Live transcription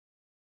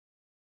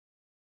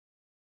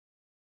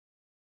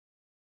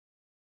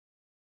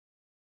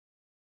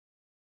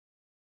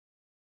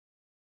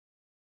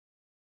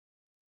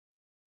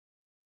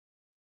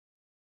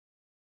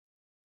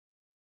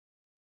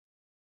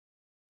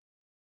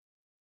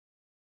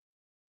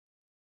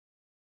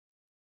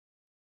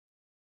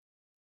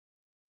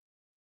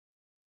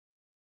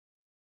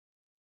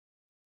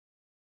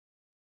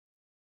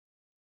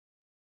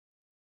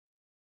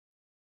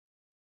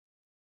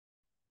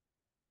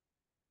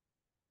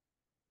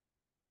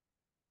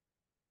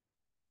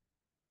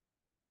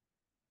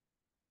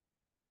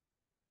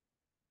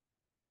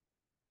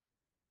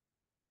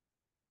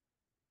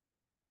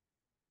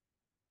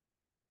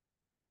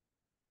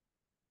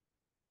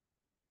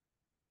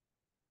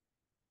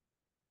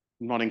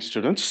Good morning,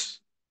 students.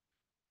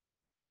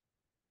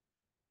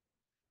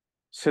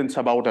 Since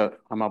I'm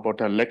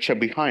about a lecture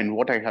behind,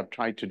 what I have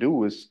tried to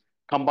do is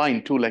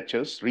combine two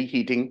lectures,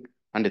 reheating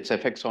and its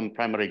effects on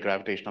primary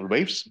gravitational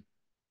waves.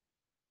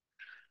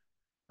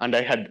 And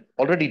I had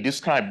already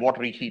described what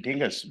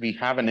reheating is. We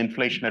have an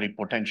inflationary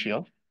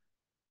potential,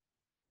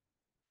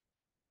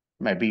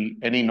 maybe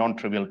any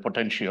non-trivial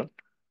potential.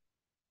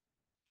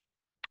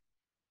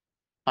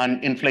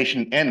 And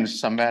inflation ends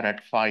somewhere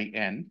at phi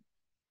n.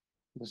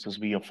 This is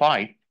V of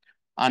phi.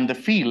 And the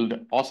field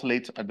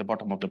oscillates at the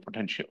bottom of the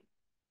potential.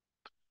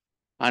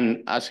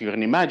 And as you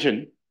can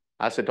imagine,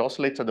 as it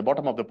oscillates at the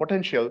bottom of the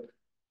potential,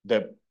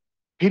 the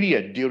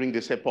period during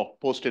this epoch,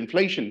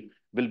 post-inflation,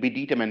 will be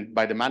determined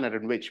by the manner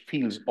in which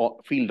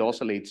field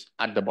oscillates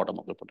at the bottom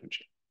of the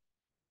potential.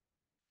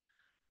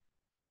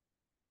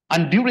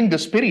 And during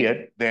this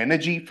period, the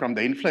energy from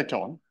the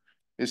inflaton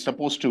is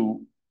supposed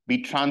to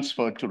be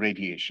transferred to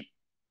radiation.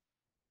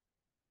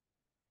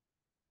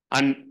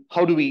 And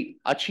how do we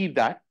achieve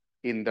that?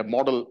 In the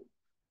model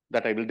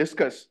that I will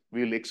discuss,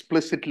 we will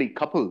explicitly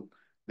couple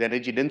the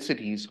energy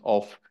densities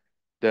of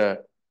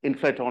the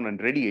inflaton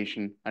and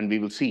radiation, and we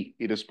will see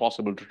it is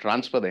possible to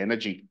transfer the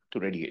energy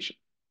to radiation.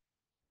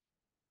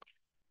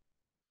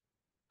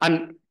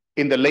 And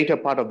in the later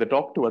part of the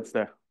talk, towards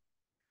the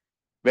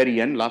very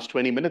end, last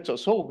 20 minutes or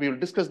so, we will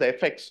discuss the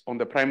effects on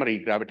the primary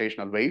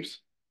gravitational waves.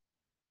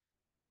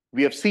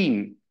 We have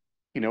seen,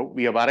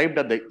 we have arrived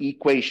at the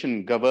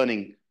equation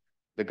governing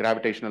the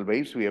gravitational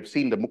waves. We have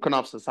seen the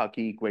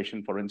Mukhanov-Sasaki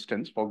equation, for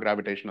instance, for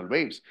gravitational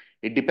waves.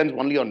 It depends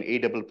only on A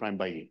double prime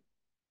by A.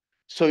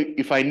 So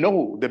if I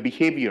know the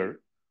behavior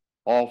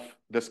of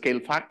the scale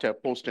factor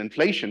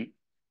post-inflation,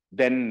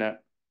 then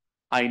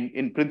I,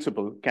 in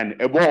principle, can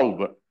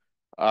evolve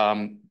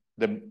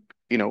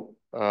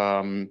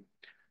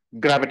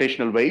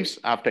gravitational waves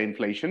after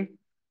inflation.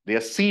 They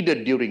are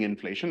seeded during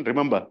inflation.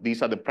 Remember,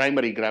 these are the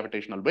primary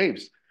gravitational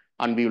waves,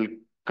 and we will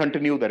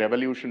continue their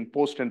evolution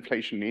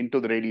post-inflation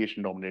into the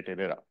radiation-dominated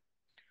era.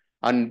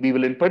 And we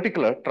will, in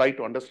particular, try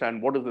to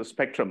understand what is the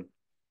spectrum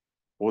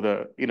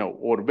or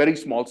or very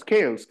small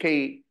scales,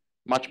 K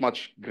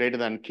much greater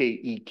than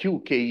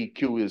KEQ.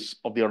 KEQ is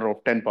of the order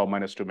of 10 power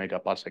minus 2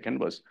 megaparsec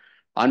inverse,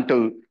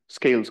 until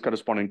scales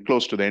corresponding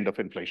close to the end of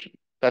inflation.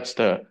 That's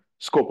the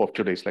scope of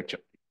today's lecture.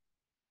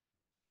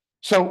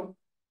 So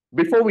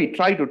before we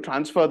try to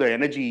transfer the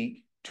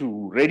energy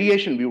to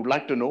radiation, we would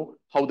like to know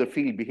how the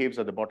field behaves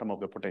at the bottom of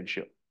the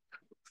potential.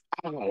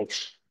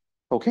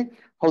 Okay,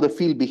 how the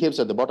field behaves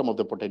at the bottom of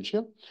the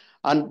potential.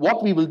 And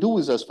what we will do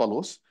is as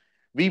follows.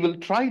 We will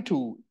try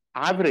to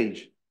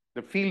average.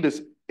 The field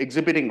is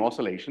exhibiting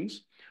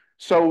oscillations.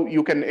 So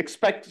you can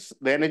expect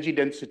the energy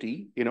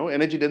density,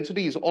 energy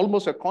density is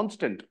almost a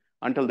constant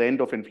until the end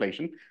of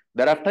inflation.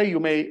 Thereafter, you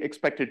may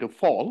expect it to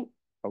fall,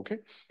 okay?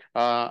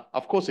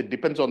 Of course, it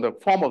depends on the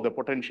form of the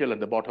potential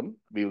at the bottom,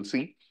 we will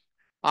see.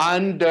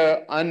 And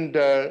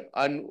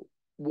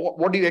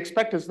what do you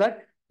expect is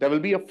that there will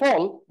be a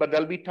fall, but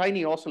there'll be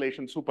tiny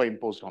oscillations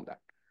superimposed on that.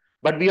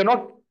 But we are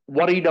not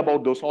worried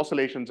about those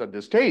oscillations at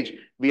this stage.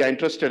 We are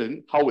interested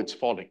in how it's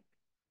falling.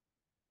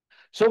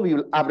 So we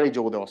will average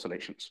over the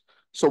oscillations.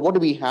 So what do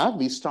we have?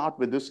 We start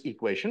with this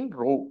equation,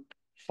 rho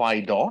phi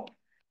dot.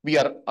 We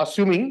are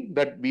assuming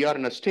that we are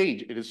in a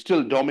stage, it is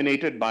still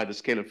dominated by the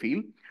scalar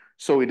field.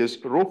 So it is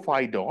rho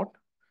phi dot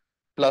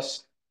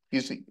plus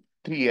is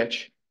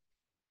 3h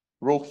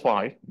rho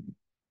phi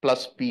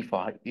plus p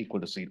phi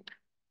equal to 0.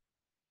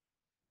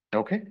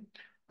 Okay.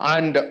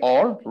 And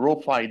or rho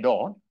phi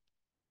dot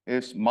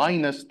is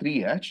minus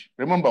 3h.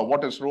 Remember,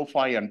 what is rho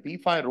phi and p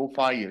phi? Rho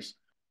phi is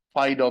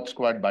phi dot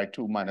squared by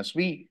 2 minus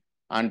v,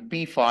 and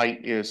p phi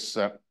is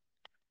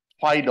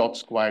phi dot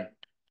squared,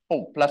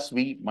 plus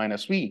v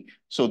minus v.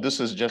 So this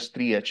is just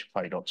 3h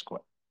phi dot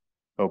squared.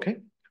 Okay,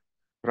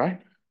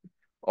 right?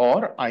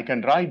 Or I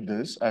can write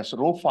this as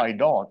rho phi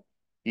dot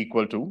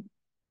equal to,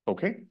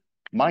 okay,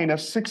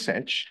 minus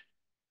 6h.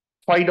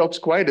 Phi dot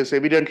squared is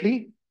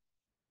evidently,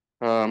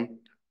 okay,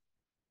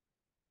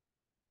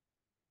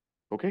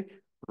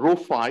 rho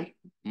phi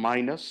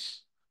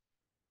minus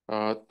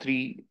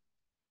 3,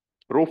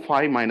 rho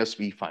phi minus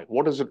v phi.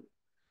 What is it?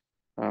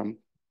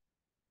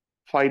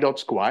 Phi dot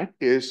squared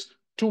is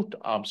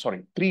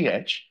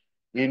 3h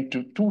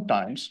into 2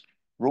 times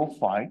rho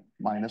phi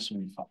minus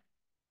v phi.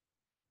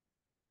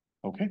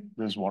 Okay,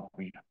 this is what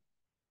we have.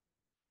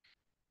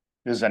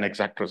 This is an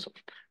exact result.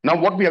 Now,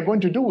 what we are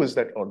going to do is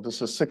that,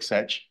 this is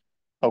 6h,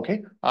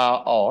 okay,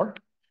 or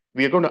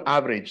we are going to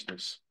average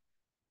this.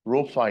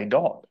 Rho phi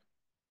dot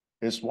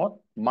is what?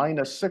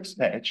 Minus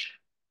 6h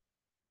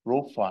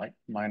rho phi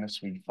minus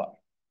v phi.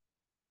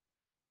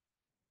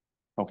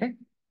 Okay,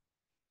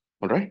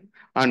 all right.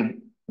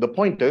 And the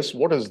point is,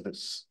 what is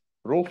this?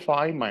 Rho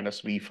phi minus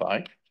v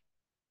phi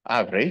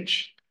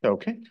average.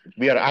 Okay,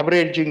 we are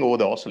averaging over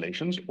the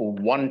oscillations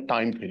over one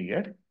time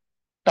period.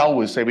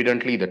 Tau is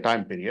evidently the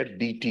time period,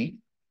 dt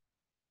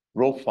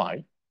rho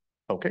phi,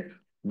 okay,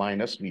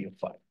 minus v of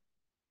phi.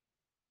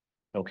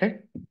 Okay,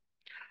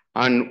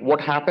 and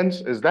what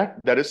happens is that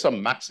there is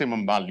some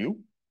maximum value,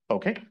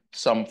 okay,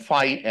 some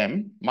phi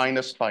m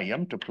minus phi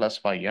m to plus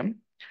phi m.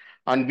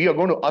 And we are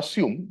going to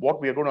assume,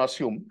 what we are going to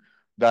assume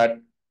that,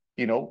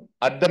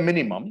 at the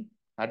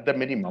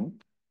minimum,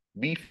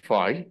 B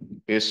phi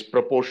is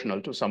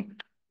proportional to some,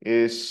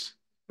 is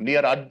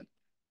near,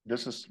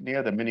 this is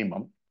near the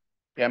minimum,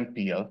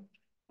 MPL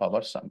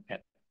power some n.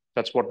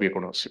 That's what we are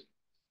going to assume.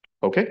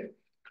 Okay.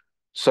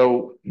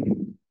 So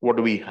what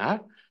do we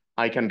have?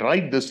 I can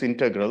write this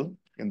integral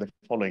in the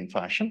following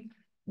fashion: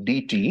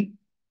 dt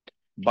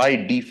by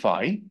d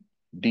phi,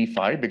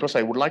 because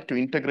I would like to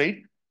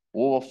integrate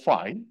over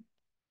phi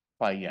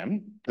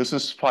m. This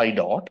is phi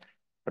dot,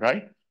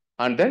 right?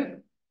 And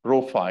then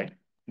rho phi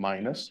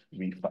minus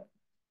v phi.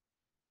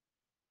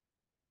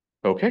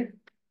 Okay,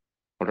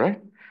 all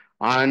right.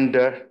 And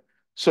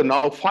so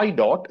now phi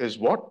dot is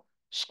what?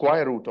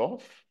 Square root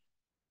of,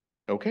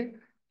 okay,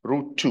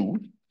 root 2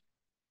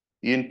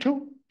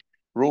 into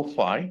rho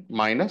phi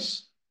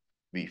minus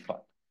v phi.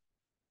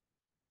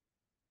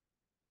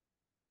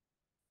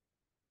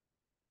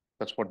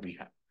 That's what we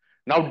have.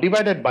 Now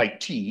divided by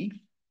t,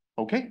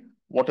 okay,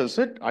 what is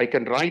it? I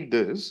can write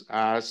this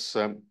as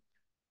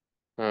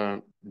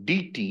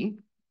dt,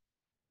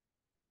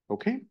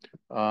 okay,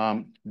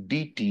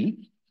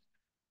 dt,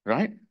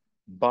 right,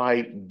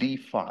 by d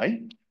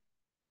phi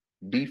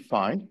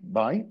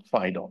by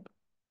phi dot.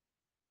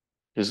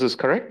 Is this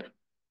correct?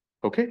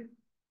 Okay,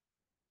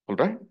 all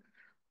right.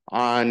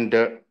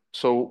 And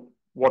so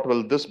what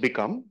will this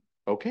become?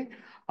 Okay,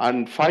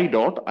 and phi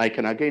dot I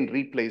can again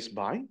replace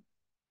by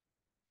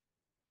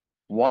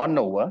 1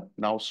 over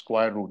now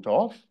square root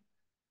of,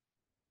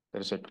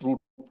 there is a root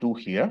 2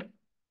 here,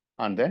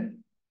 and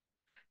then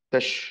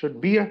there should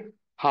be a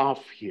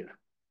half here.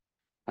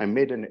 I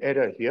made an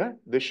error here.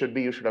 This should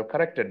be, you should have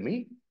corrected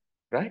me,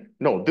 right?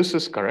 No, this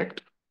is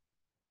correct.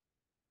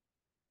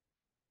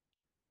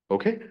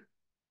 Okay,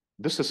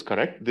 this is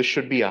correct. This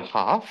should be a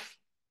half.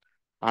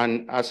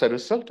 And as a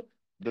result,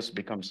 this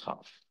becomes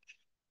half.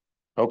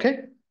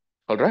 Okay,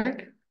 all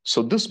right.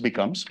 So this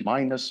becomes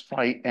minus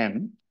phi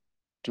m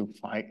to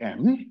phi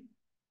m,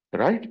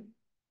 right?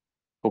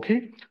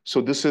 Okay,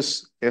 so this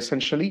is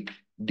essentially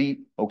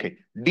okay,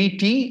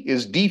 dt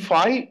is d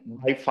phi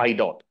by phi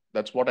dot.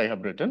 That's what I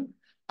have written.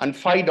 And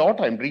phi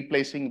dot I'm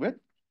replacing with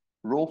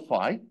rho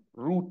phi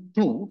root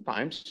 2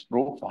 times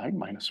rho phi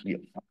minus v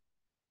of phi.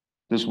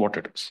 This is what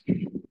it is.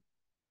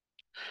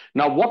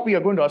 Now, what we are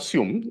going to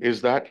assume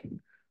is that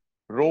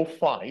rho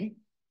phi,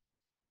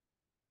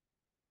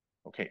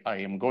 okay, I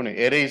am going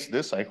to erase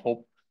this. I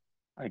hope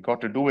I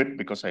got to do it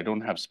because I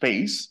don't have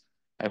space.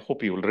 I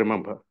hope you will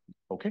remember,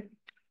 okay?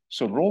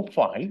 So rho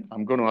phi,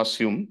 I'm going to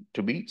assume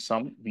to be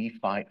some v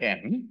phi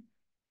m.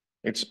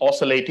 It's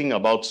oscillating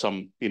about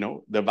some,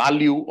 the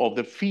value of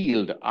the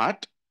field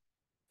at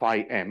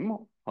phi m,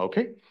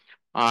 okay?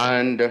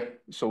 And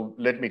so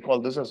let me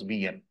call this as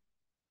Vn,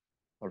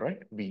 all right,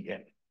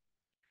 Vn.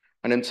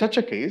 And in such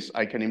a case,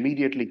 I can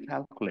immediately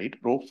calculate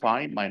rho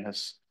phi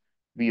minus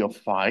v of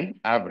phi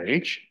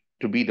average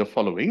to be the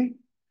following: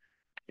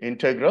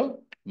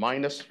 integral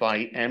minus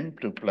phi m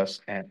to plus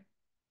m.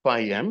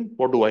 Phi m,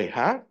 what do I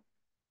have?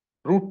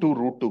 Root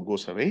 2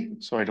 goes away,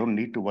 so I don't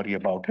need to worry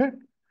about it.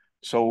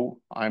 So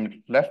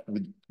I'm left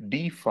with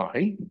d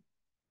phi,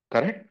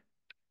 correct?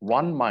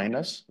 1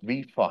 minus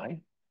v phi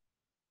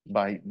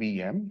by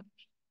vm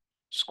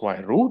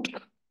square root,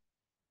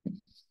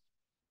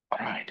 all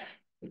right,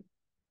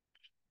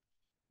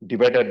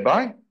 divided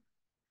by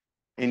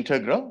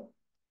integral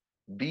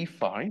d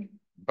phi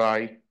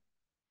by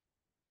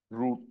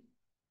root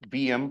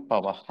vm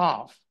power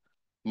half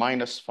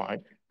minus phi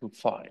to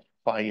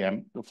phi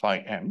m to phi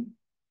m,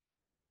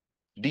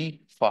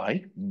 d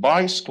phi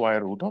by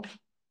square root of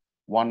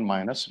 1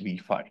 minus v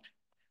phi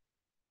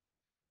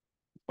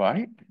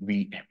by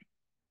vm.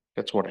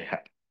 That's what I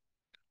had.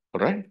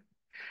 All right.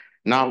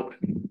 Now,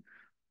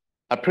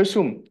 I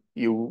presume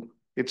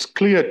it's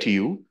clear to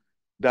you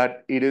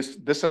that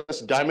this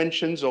has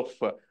dimensions of,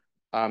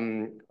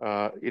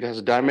 it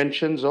has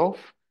dimensions of,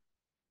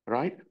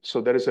 right?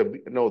 So there is a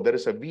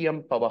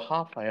Vm power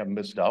half I have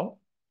missed out,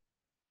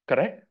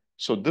 correct?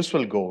 So this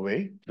will go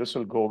away. This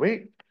will go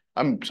away.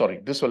 I'm sorry,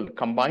 this will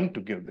combine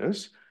to give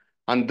this.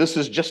 And this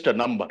is just a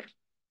number,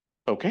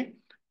 okay?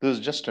 This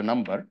is just a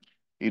number.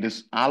 It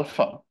is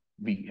alpha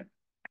Vm,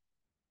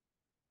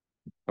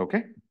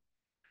 okay?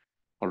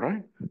 All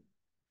right.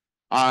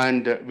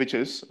 And which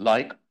is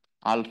like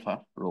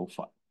alpha rho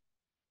phi.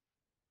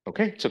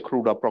 Okay, it's a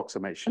crude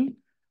approximation.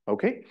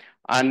 Okay,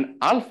 and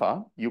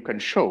alpha you can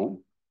show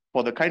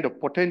for the kind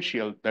of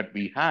potential that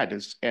we had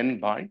is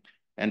n by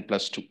n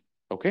plus 2.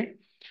 Okay,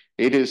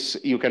 it is,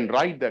 you can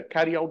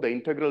carry out the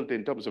integral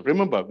in terms of,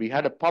 remember, we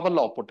had a power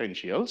law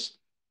potentials.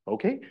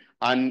 Okay,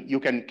 and you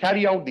can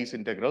carry out these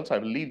integrals. I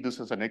will leave this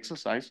as an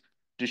exercise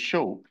to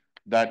show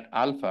that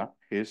alpha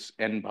is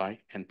n by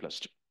n plus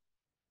 2.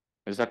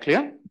 Is that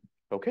clear?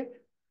 Okay,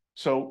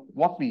 so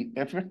what we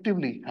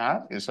effectively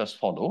have is as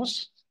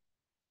follows.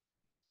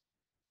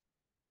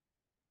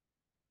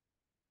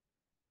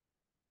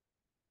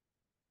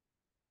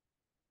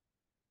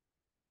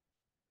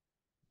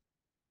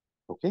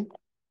 Okay.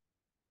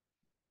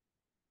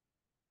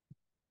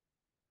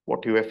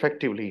 what you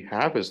effectively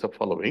have is the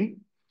following.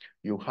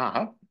 You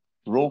have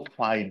rho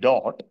phi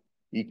dot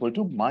equal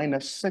to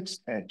minus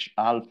 6h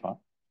alpha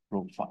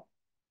rho phi.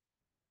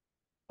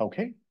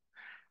 Okay.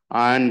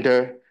 And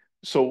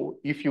so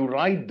if you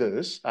write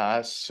this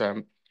as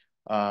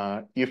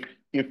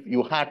if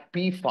you had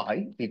p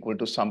phi equal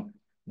to some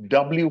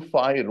w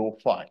phi rho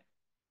phi,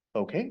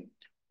 okay,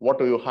 what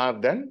do you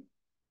have then?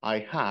 I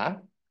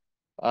have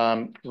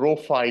rho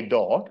phi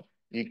dot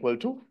equal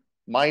to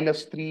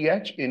minus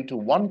 3h into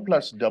 1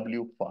 plus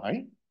w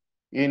phi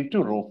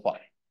into rho phi.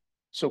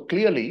 So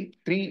clearly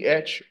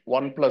 3h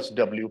 1 plus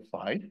w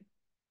phi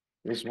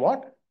is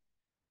what?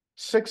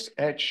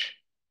 6h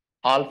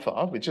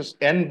alpha, which is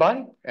n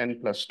by n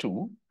plus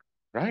 2,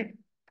 right?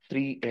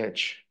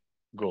 3h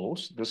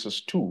goes, this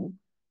is 2,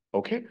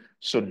 okay?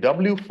 So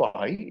w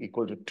phi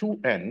equal to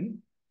 2n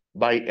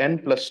by n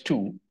plus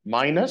 2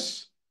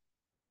 minus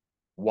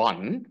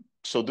 1.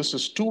 So this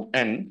is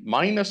 2n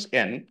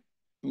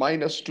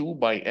minus 2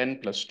 by n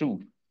plus 2,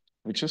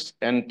 which is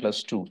n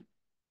plus 2.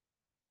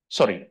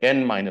 Sorry,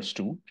 n minus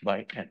 2 by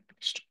n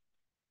plus 2.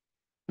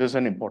 This is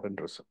an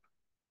important result,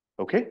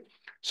 okay?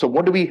 So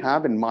what do we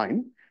have in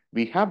mind?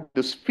 We have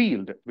this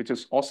field which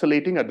is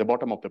oscillating at the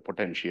bottom of the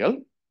potential,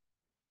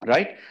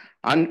 right?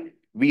 And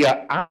we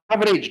are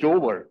averaged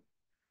over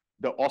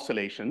the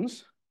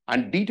oscillations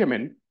and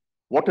determine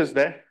what is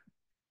the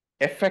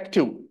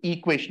effective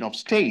equation of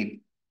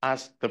state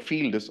as the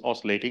field is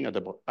oscillating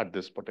at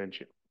this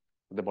potential,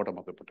 at the bottom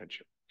of the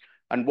potential.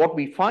 And what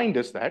we find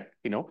is that,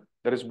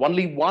 there is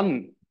only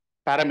one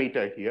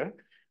parameter here.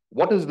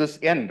 What is this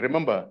n?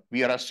 Remember,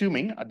 we are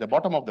assuming at the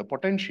bottom of the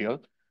potential,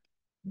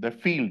 the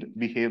field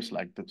behaves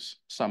like this,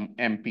 some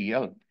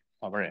MPL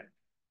over n,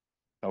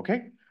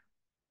 okay?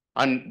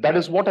 And that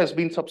is what has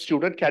been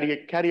substituted,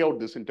 carry out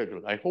this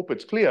integral. I hope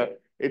it's clear.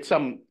 It's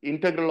some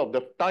integral of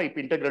the type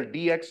integral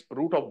dx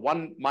root of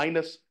 1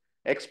 minus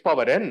x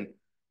power n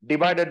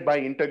divided by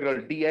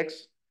integral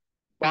dx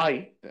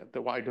by,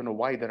 I don't know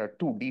why there are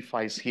two d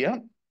phi's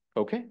here,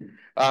 okay?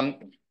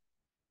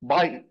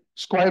 By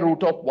square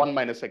root of 1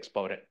 minus x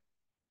power n.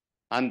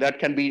 And that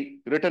can be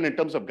written in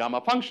terms of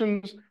gamma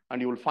functions,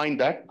 and you will find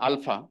that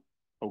alpha,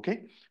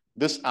 okay?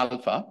 This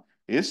alpha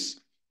is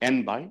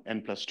n by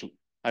n plus 2.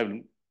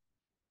 I'm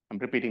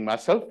repeating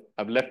myself.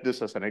 I've left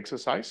this as an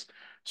exercise.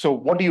 So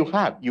what do you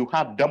have? You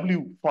have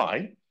w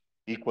phi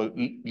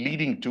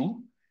leading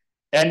to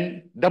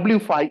w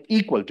phi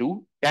equal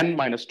to n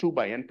minus 2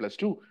 by n plus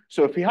 2.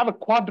 So if you have a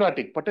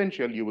quadratic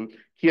potential, you will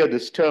hear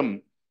this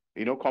term,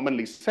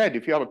 commonly said.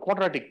 If you have a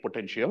quadratic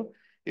potential,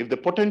 if the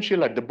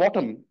potential at the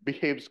bottom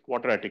behaves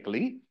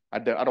quadratically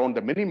around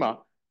the minima,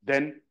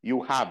 then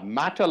you have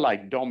matter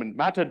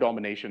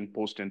domination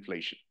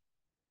post-inflation.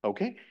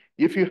 Okay.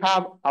 If you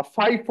have a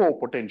phi-4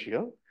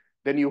 potential,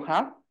 then you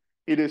have,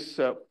 it is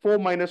 4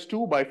 minus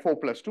 2 by 4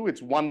 plus 2.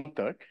 It's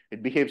 1/3.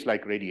 It behaves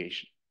like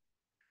radiation.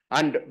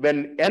 And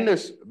when n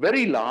is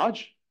very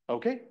large,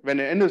 okay, when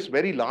n is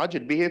very large,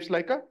 it behaves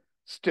like a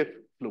stiff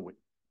fluid.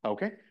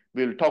 Okay.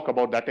 We'll talk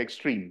about that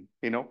extreme,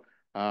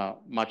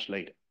 much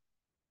later.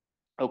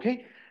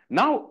 Okay.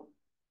 Now,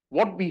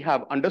 what we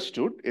have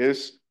understood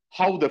is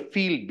how the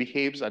field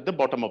behaves at the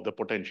bottom of the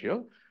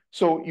potential.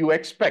 So you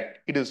expect,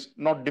 it is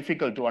not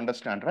difficult to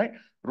understand, right?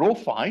 Rho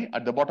phi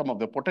at the bottom of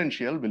the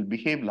potential will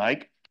behave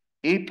like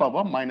a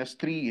power minus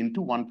 3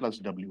 into 1 plus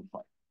w phi.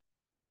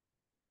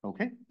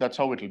 Okay, that's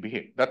how it will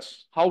behave.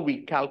 That's how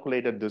we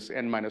calculated this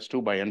n minus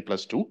 2 by n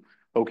plus 2.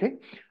 Okay,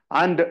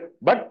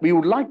 but we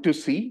would like to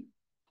see,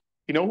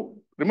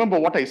 remember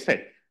what I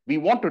said. We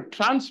want to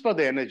transfer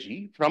the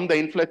energy from the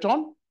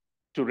inflaton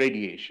to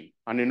radiation.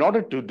 And in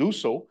order to do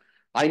so,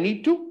 I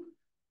need to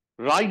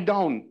write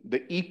down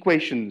the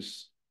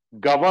equations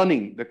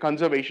governing the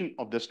conservation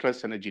of the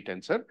stress energy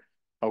tensor.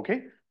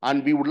 Okay,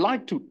 and we would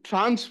like to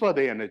transfer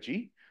the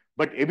energy,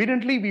 but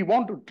evidently we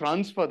want to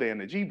transfer the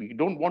energy. We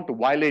don't want to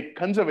violate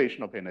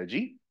conservation of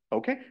energy.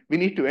 Okay, we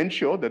need to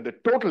ensure that the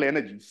total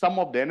energy, sum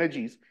of the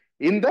energies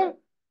in the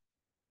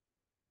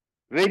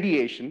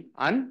radiation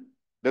and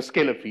the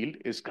scalar field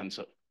is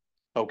conserved.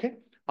 Okay,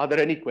 are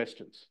there any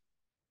questions?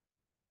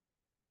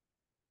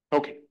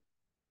 Okay,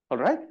 all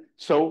right.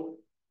 So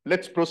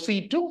let's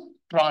proceed to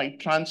try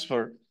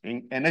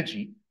transferring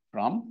energy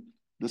from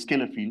the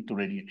scalar field to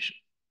radiation.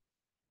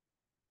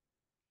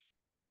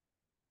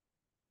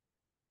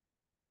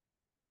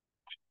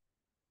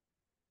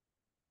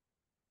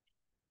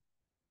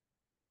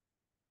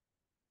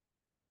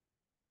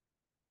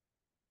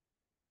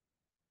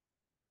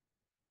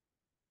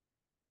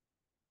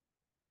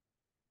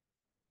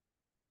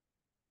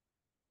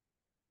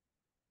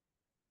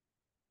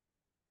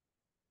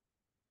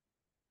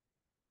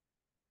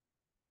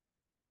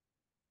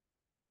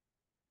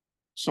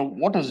 So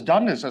what is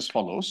done is as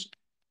follows.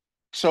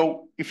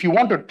 So if you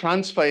want to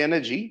transfer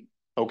energy,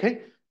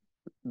 okay,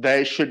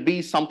 there should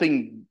be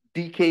something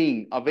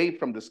decaying away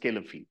from the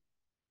scalar field.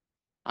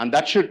 And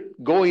that should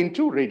go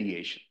into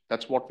radiation.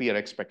 That's what we are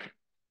expecting.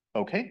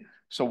 Okay,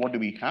 so what do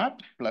we have?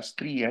 Plus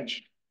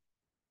 3h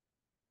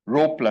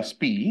rho plus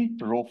p,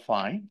 rho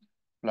phi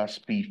plus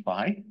p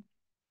phi.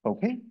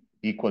 Okay,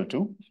 equal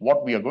to,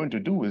 what we are going to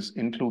do is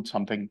include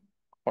something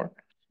for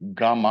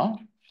gamma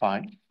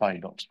phi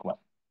dot square.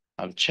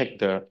 I'll check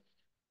there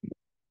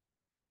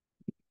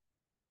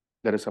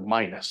is a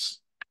minus,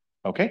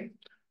 okay?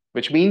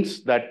 Which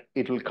means that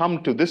it will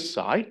come to this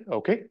side,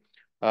 okay?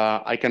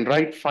 I can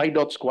write phi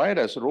dot square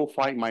as rho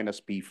phi minus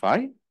p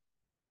phi,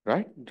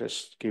 right?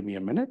 Just give me a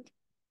minute,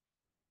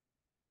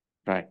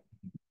 right?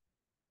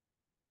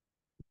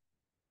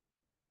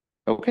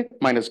 Okay,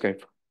 minus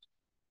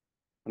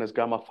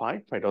gamma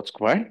phi dot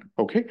square,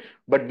 okay?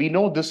 But we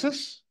know this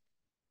is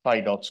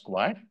phi dot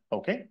square,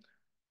 okay?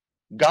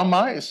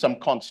 Gamma is some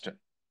constant,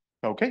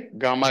 okay?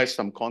 Gamma is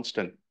some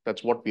constant.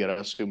 That's what we are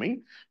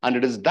assuming. And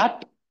it is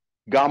that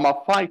gamma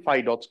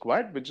phi dot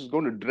squared, which is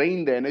going to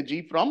drain the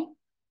energy from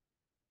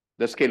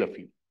the scalar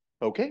field,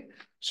 okay?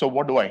 So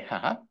what do I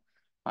have?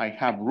 I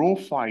have rho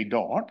phi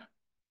dot,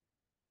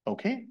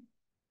 okay,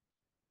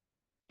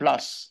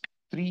 plus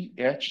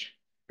 3h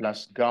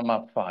plus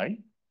gamma phi,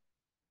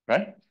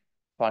 right?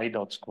 Phi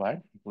dot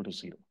squared equal to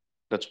 0.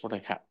 That's what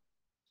I have,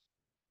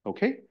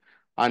 okay?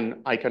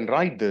 And I can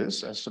write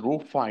this as rho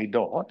phi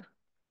dot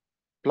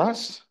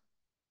plus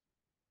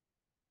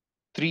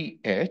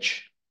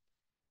 3h,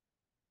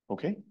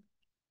 okay,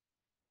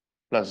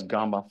 plus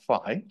gamma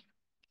phi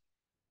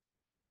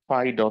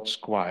dot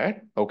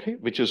squared, okay,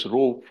 which is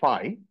rho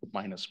phi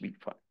minus b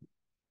phi.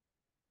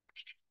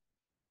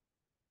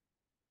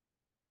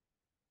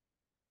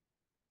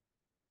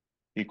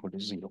 Equal to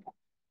 0,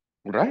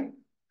 right?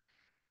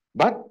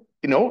 But,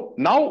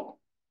 now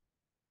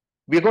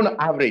we're going to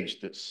average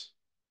this.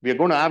 We're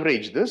going to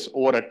average this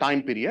over a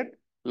time period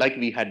like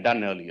we had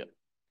done earlier.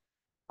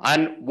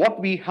 And what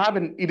we have,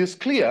 it is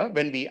clear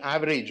when we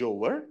average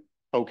over,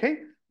 okay,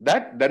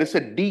 that there is a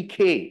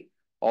decay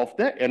of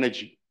the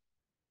energy,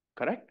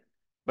 correct?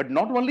 But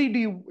not only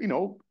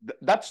do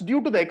that's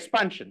due to the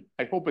expansion.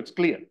 I hope it's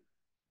clear.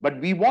 But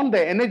we want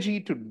the energy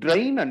to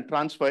drain and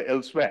transfer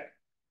elsewhere,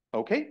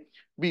 okay?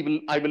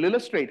 I will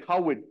illustrate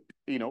how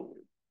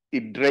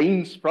it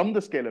drains from the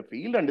scalar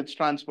field and it's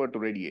transferred to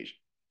radiation.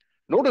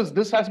 Notice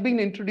this has been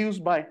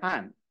introduced by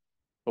hand,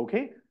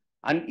 okay?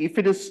 And if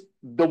it is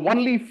the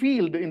only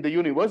field in the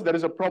universe, there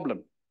is a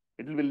problem.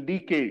 It will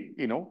decay,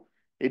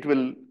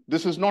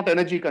 this is not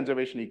energy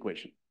conservation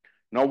equation.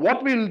 Now,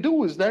 what we'll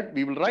do is that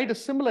we will write a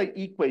similar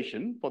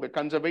equation for the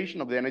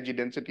conservation of the energy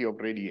density of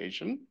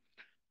radiation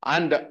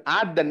and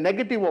add the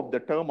negative of the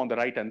term on the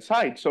right-hand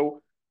side.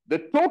 So the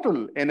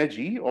total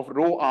energy of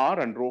rho r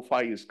and rho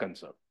phi is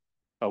conserved,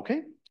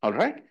 okay? All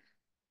right?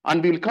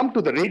 And we'll come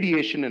to the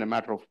radiation in a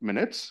matter of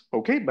minutes,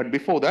 okay? But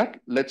before that,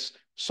 let's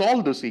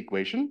solve this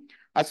equation.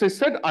 As I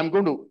said, I'm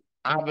going to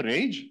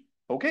average,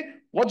 okay?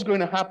 What's going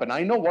to happen?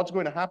 I know what's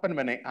going to happen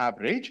when I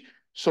average.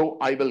 So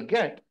I will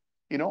get,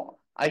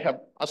 I have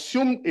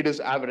assumed it is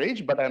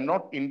average, but I'm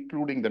not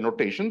including the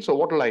notation. So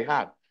what will I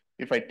have?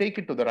 If I take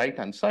it to the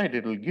right-hand side,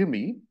 it will give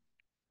me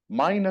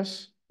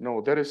minus,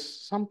 no, there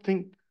is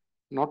something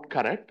not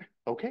correct,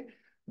 okay?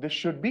 This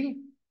should be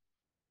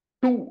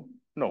 2,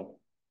 no,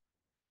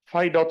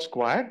 phi dot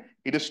squared,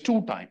 it is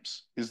 2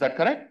 times. Is that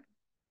correct?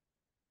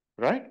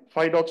 Right?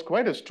 Phi dot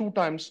squared is 2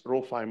 times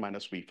rho phi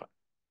minus v phi.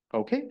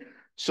 Okay?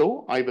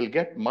 So I will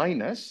get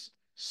minus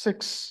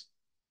 6.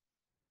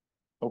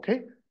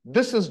 Okay?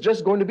 This is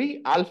just going to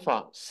be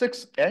alpha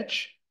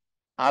 6h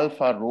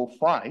alpha rho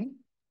phi,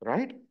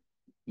 right?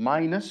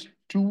 Minus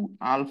 2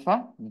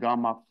 alpha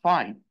gamma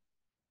phi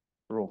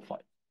rho phi.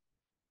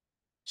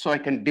 So I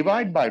can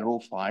divide by rho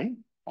phi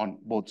on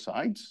both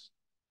sides.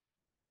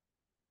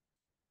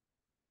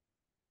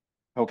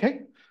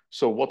 Okay?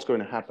 So what's going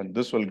to happen?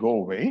 This will go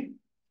away.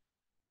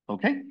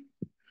 Okay?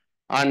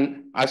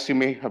 And as you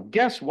may have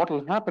guessed, what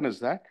will happen is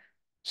that,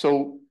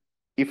 so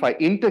if I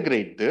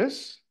integrate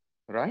this,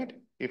 right?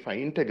 If I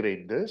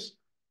integrate this,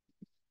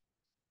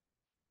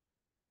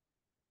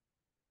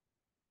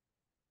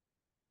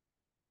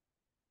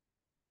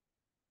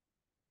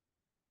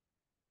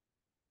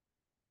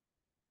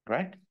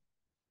 right?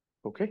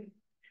 Okay.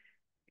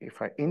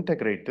 If I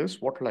integrate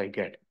this, what will I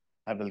get?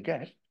 I will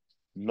get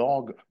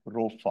log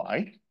rho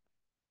phi,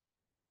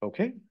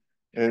 okay?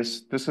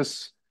 This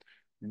is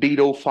d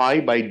rho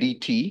phi by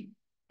dt,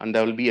 and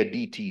there will be a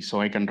dt. So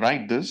I can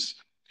write this.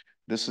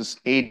 This is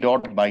a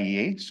dot by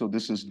a. So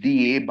this is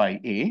dA by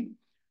a.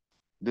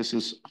 This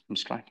is, I'm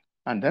trying,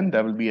 and then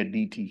there will be a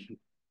dt.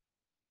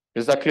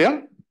 Is that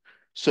clear?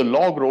 So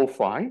log rho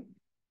phi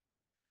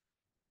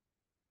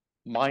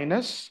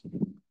minus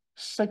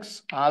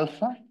 6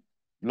 alpha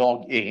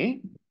log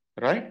A,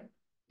 right?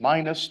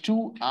 Minus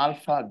 2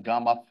 alpha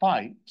gamma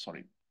phi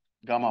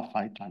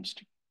times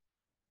T,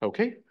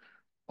 okay?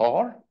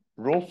 Or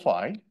rho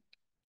phi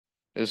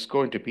is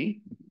going to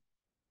be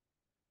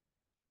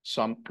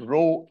some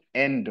rho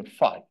end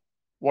phi.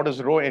 What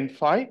is rho end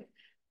phi?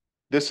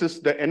 This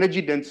is the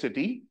energy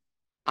density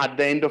at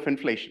the end of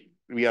inflation.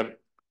 We are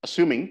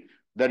assuming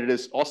that it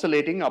is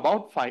oscillating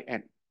about phi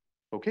n,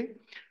 okay?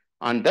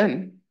 And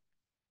then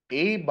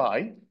A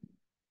by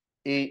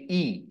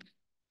AE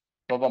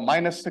power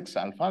minus 6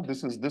 alpha,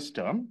 this is this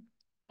term,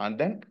 and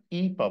then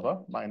E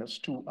power minus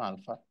 2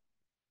 alpha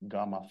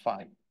gamma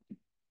phi.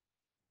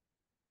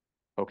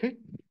 Okay,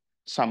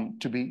 some,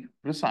 to be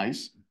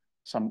precise,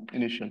 some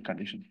initial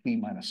condition, P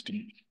minus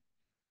T.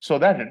 So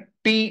that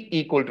T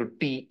equal to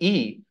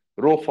TE,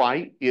 rho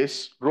phi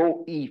is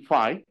rho E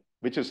phi,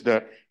 which is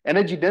the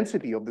energy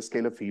density of the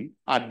scalar field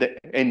at the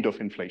end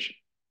of inflation.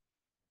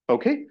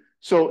 Okay,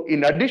 so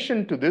in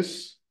addition to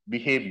this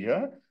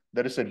behavior,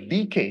 there is a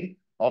decay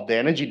of the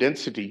energy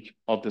density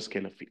of the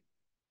scalar field.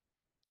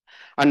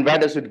 And where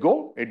does it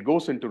go? It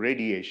goes into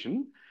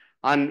radiation.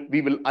 And we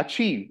will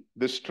achieve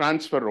this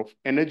transfer of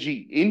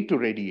energy into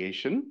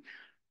radiation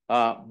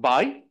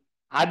by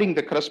adding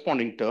the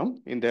corresponding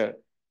term in the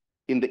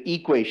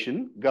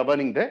equation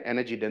governing the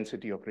energy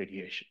density of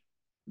radiation.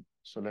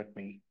 So let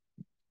me,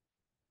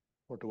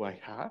 what do I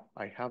have?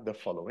 I have the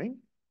following.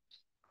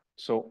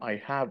 So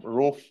I have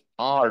rho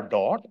r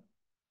dot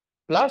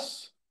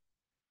plus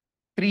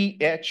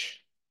 3h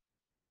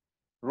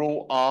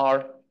rho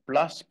r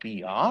plus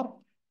PR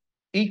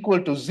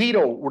equal to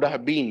 0 would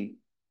have been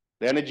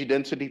the energy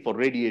density for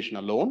radiation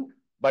alone,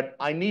 but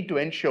I need to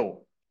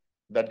ensure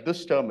that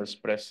this term is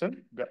present,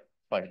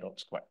 pi dot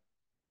square.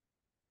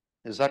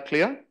 Is that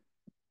clear?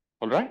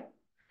 All right.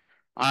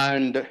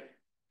 And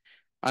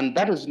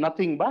that is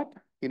nothing but,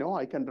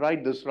 I can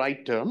write this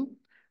right term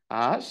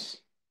as,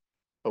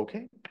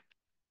 okay,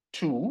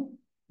 2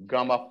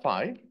 gamma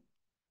phi,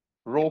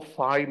 rho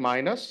phi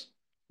minus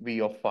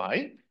V of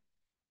phi,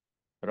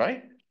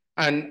 right?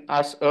 And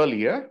as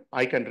earlier,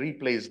 I can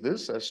replace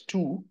this as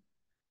 2.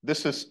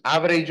 This is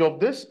average of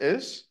this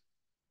is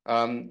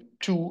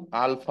 2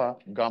 alpha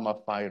gamma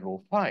phi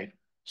rho phi.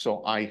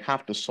 So I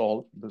have to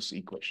solve this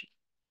equation.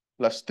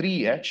 Plus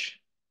 3h,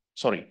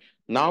 sorry,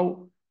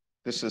 now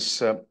this is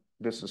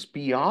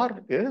PR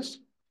is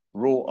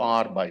rho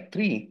r by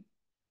 3.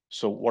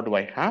 So what do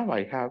I have?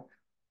 I have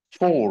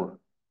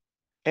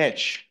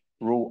 4h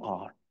rho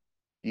r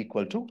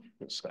equal to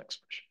this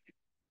expression.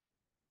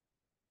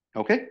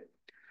 Okay?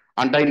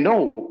 And I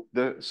know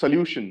the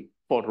solution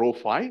for rho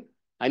phi.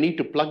 I need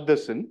to plug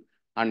this in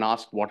and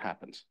ask what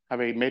happens.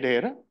 Have I made an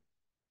error?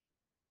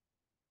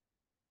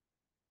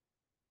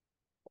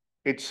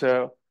 It's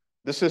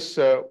this is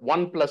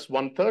 1 plus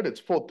 1/3,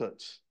 it's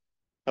 4/3.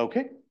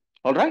 Okay,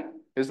 all right,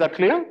 is that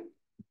clear?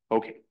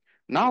 Okay,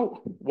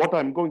 now what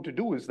I'm going to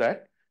do is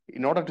that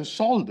in order to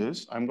solve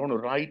this, I'm going to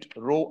write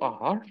rho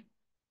r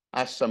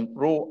as some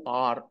rho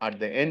r at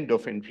the end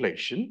of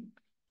inflation,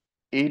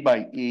 A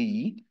by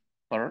AE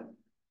per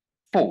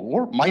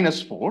 4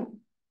 minus 4,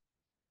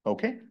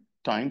 okay,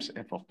 times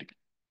f of t.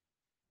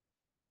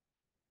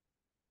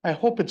 I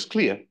hope it's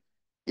clear.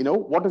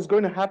 What is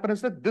going to happen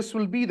is that this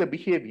will be the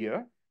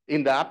behavior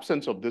in the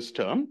absence of this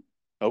term,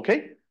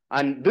 okay?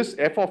 And this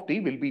f of t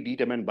will be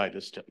determined by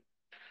this term.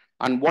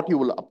 And what you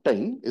will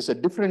obtain is a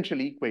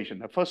differential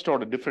equation, a first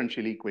order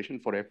differential equation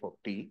for f of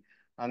t,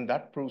 and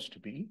that proves to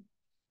be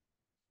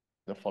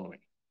the following.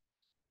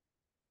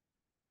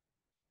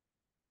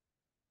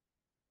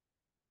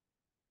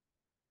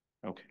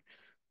 Okay,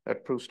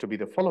 that proves to be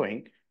the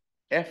following,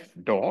 f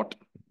dot,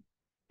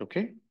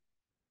 okay,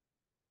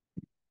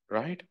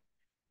 right?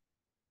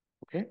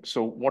 Okay,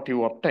 so what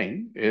you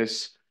obtain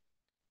is,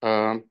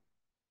 right,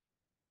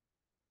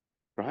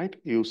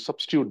 you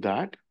substitute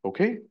that,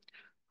 okay?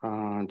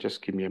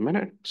 Just give me a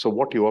minute. So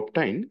what you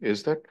obtain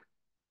is that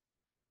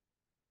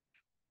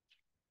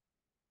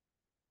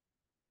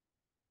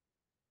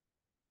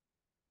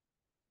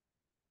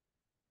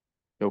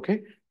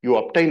okay, you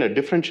obtain a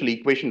differential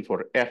equation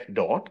for f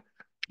dot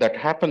that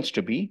happens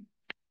to be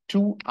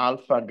 2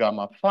 alpha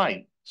gamma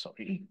phi,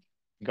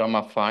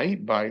 gamma phi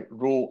by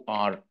rho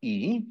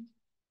RE,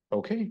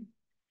 okay,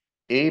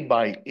 A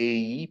by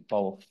AE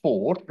power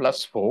 4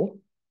 plus 4,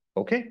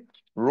 okay,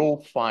 rho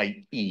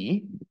phi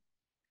E,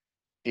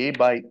 A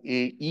by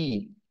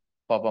AE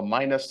power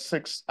minus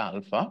 6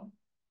 alpha,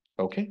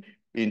 okay,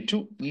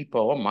 into E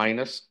power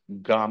minus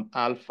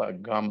alpha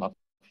gamma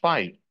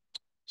phi,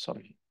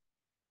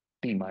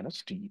 T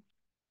minus T.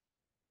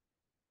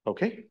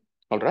 Okay,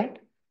 all right.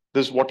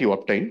 This is what you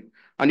obtain.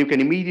 And you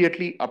can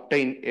immediately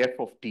obtain f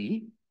of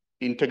t,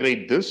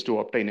 integrate this to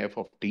obtain f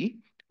of t,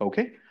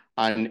 okay?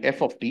 And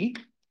f of t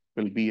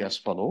will be as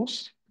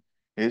follows,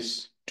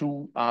 is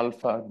 2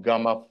 alpha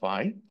gamma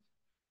phi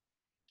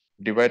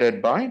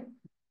divided by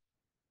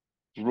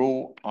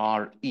rho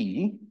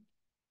re,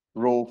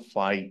 rho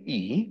phi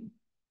e,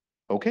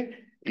 okay?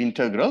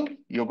 Integral,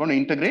 you're going to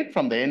integrate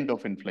from the end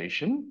of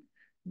inflation,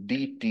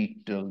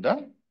 dt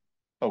tilde,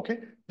 okay?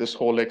 This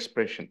whole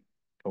expression,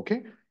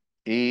 okay?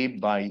 A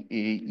by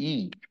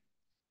AE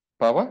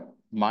power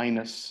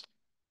minus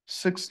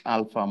 6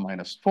 alpha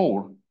minus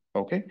 4,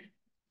 okay?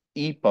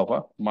 E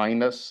power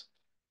minus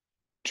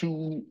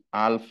 2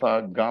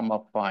 alpha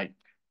gamma phi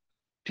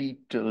t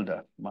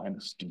tilde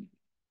minus t.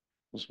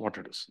 This is what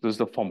it is. This is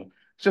the formula.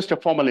 It's just a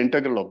formal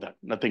integral of that,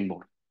 nothing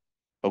more,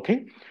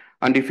 okay?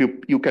 And if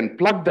you can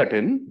plug that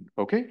in,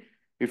 okay?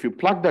 If you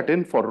plug that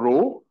in for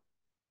rho,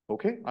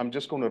 okay? I'm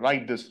just going to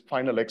write this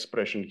final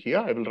expression here.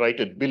 I will write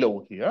it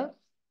below here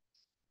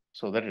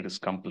so that it is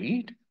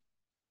complete.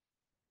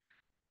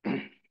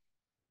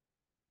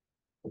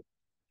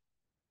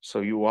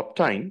 So you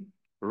obtain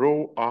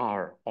rho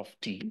r of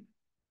t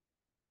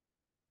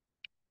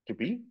to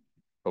be,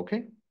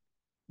 okay,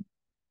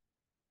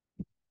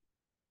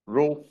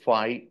 rho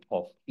phi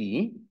of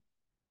E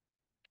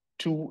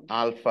 2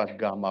 alpha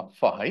gamma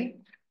phi,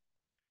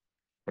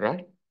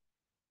 right?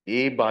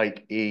 A by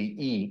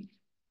AE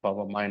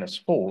power minus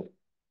 4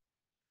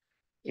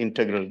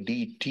 integral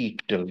dt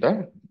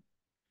tilde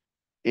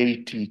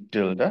AT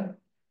tilde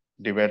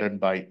divided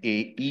by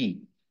AE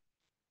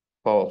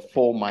power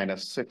 4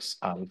 minus 6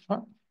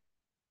 alpha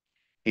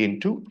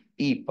into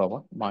E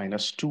power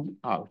minus 2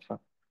 alpha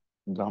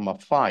gamma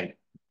phi,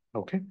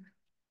 okay?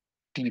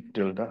 T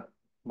tilde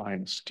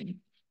minus T,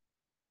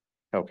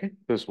 okay?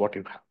 This is what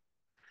you have.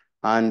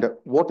 And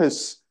what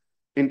is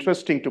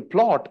interesting to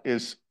plot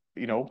is,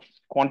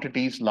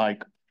 quantities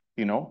like,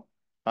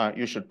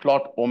 you should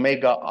plot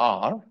omega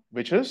r,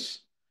 which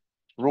is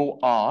rho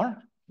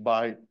r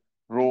by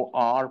rho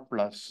r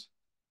plus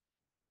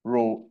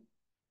rho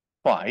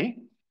phi,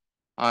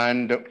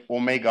 and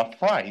omega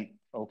phi,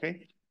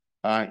 okay,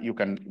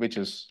 which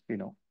is,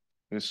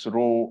 is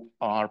rho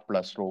r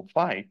plus rho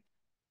phi.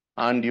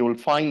 And you will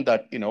find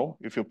that,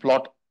 if you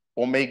plot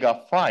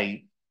omega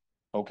phi,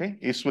 okay,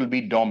 this will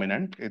be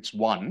dominant, it's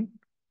 1,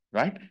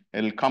 right?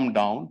 It'll come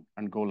down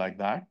and go like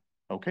that,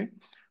 okay?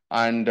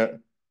 And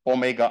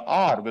omega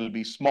r will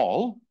be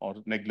small or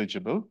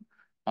negligible,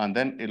 and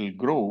then it'll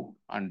grow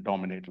and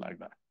dominate like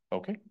that,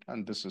 okay?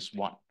 And this is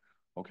 1,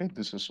 okay?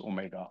 This is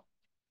omega.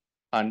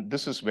 And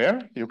this is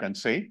where you can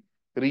say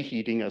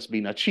reheating has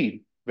been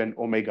achieved when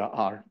omega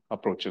r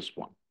approaches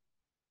 1,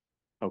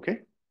 okay?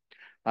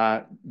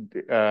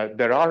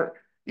 There are,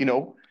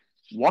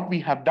 what we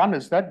have done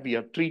is that we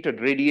have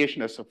treated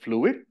radiation as a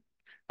fluid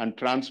and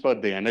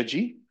transferred the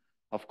energy.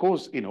 Of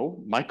course,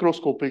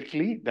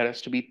 microscopically, there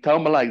has to be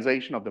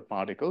thermalization of the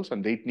particles,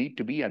 and they need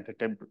to be at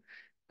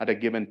a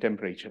given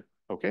temperature,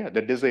 okay, at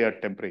the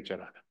desired temperature,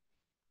 rather,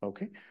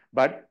 okay.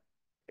 But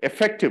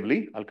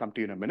effectively, I'll come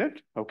to you in a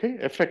minute, okay,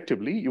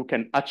 effectively, you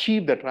can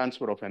achieve the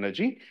transfer of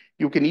energy.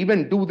 You can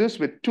even do this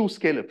with 2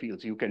 scalar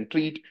fields. You can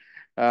treat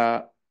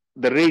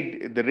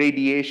the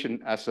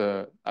radiation as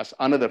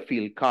another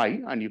field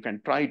chi, and you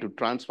can try to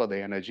transfer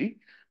the energy,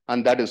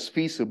 and that is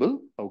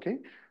feasible, okay.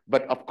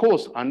 But of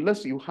course,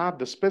 unless you have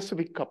the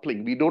specific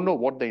coupling, we don't know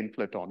what the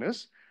inflaton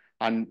is.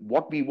 And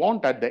what we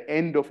want at the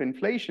end of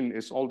inflation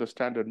is all the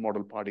standard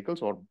model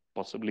particles, or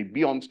possibly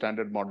beyond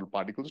standard model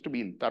particles, to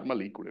be in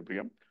thermal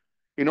equilibrium.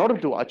 In order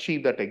to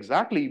achieve that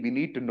exactly, we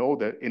need to know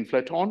the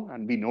inflaton,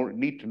 and we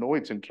need to know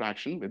its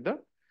interaction with the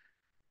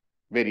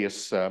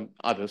various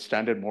other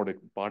standard model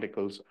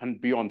particles and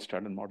beyond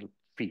standard model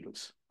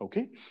fields,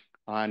 okay?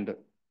 And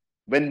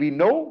when we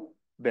know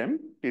them,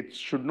 it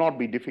should not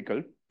be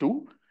difficult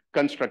to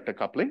construct a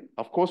coupling.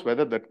 Of course,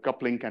 whether that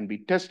coupling can be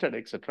tested,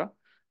 etc.,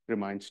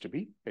 remains to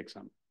be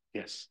examined.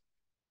 Yes.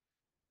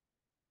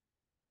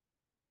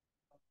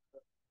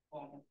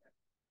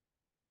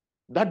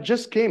 That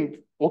just came.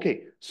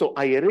 Okay, so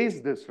I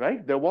erased this,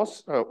 right? There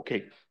was,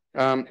 okay.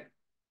 I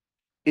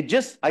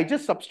just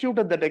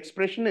substituted that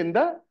expression in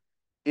the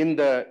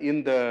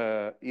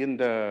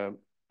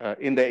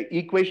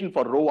equation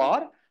for rho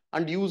r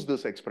and use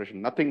this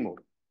expression, nothing more.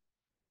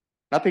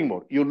 Nothing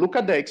more. You look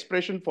at the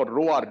expression for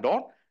rho r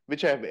dot,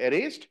 which I have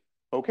erased,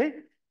 okay?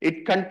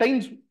 It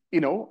contains,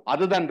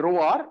 other than rho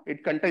r,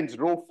 it contains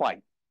rho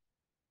phi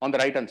on the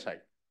right-hand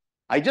side.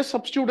 I just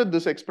substituted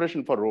this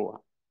expression for rho r,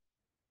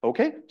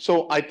 okay?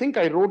 So I think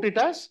I wrote it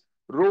as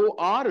rho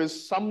r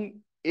is some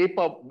A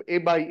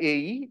by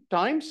AE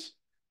times,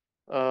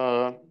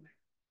 correct,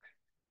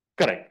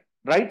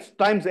 right?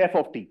 Times f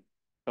of t,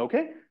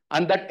 okay?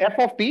 And that f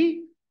of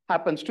t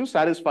happens to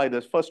satisfy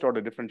this first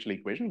order differential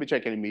equation, which I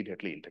can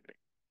immediately integrate,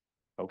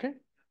 okay?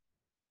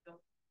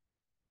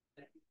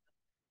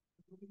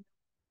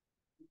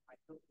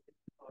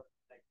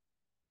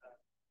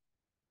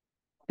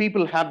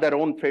 People have their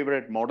own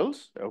favorite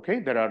models, okay?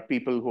 There are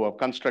people who have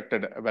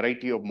constructed a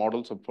variety of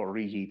models for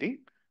reheating,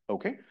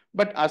 okay?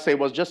 But as I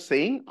was just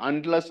saying,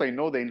 unless I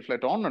know the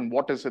inflaton and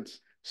what is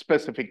its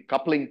specific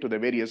coupling to the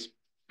various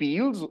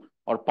fields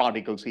or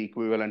particles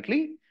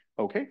equivalently,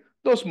 okay,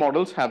 those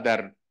models have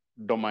their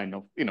domain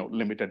of,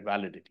 limited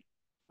validity,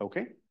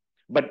 okay?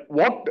 But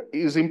what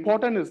is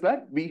important is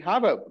that we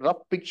have a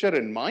rough picture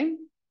in mind,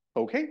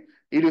 okay?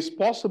 It is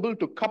possible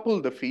to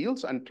couple the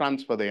fields and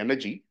transfer the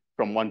energy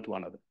from one to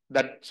another.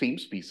 That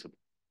seems feasible.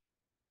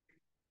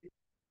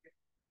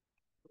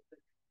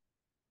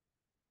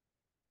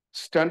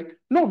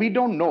 No, we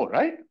don't know,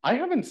 right? I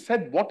haven't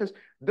said what is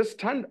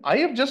the I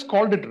have just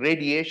called it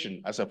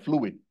radiation as a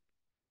fluid,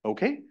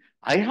 okay?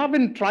 I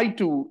haven't tried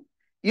to,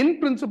 in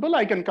principle,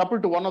 I can couple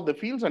to one of the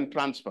fields and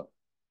transfer,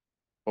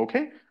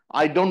 okay?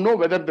 I don't know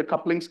whether the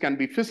couplings can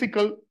be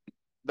physical,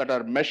 that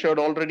are measured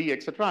already,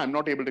 etc. I'm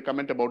not able to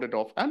comment about it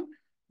offhand.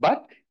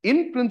 But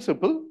in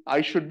principle,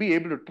 I should be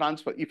able to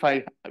transfer. If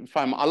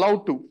I'm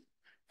allowed to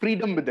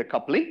freedom with the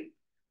coupling,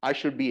 I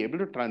should be able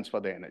to transfer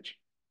the energy.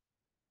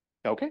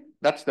 Okay,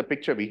 that's the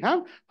picture we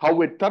have.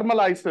 How it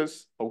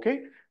thermalizes,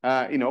 okay,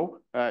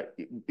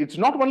 it's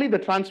not only the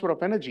transfer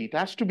of energy, it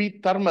has to be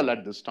thermal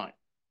at this time.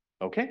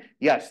 Okay,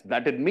 yes,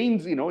 that it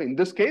means, in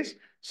this case,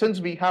 since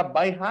we have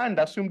by hand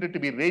assumed it to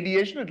be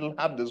radiation, it will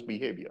have this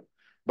behavior.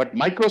 But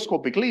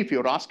microscopically, if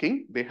you're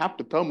asking, they have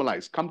to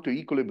thermalize, come to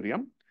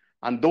equilibrium,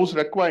 and those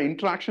require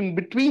interaction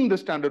between the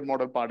standard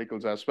model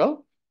particles as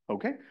well.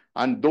 Okay,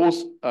 and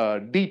those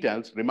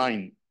details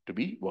remain to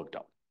be worked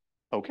out.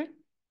 Okay,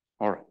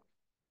 all right.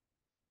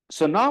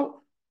 So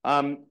now,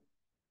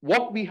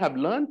 what we have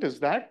learned is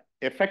that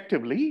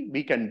effectively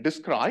we can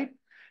describe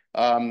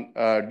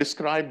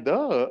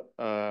the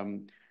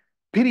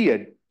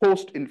period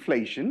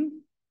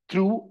post-inflation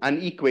through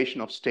an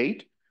equation of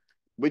state,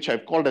 which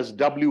I've called as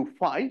W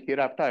phi.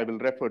 Hereafter, I will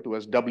refer to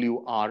as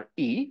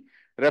WRE,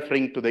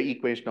 referring to the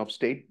equation of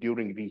state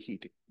during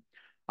reheating.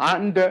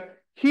 And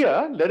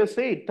here, let us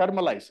say it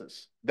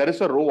thermalizes. There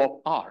is a rho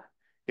of R.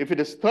 If it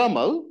is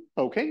thermal,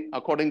 okay,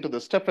 according to the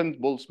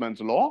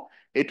Stefan-Boltzmann's law,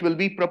 it will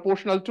be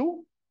proportional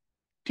to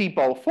T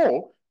power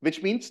 4,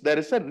 which means there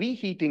is a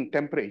reheating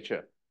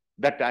temperature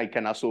that I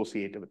can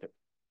associate with it.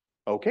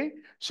 Okay,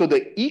 so the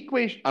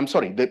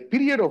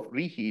period of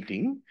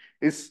reheating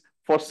is,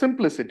 for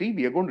simplicity,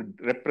 we are going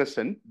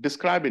to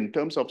describe in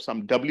terms of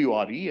some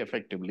WRE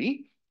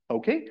effectively,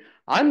 okay,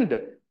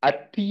 and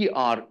at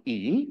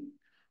TRE,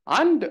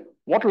 and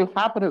what will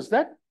happen is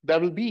that there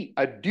will be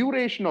a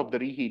duration of the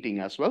reheating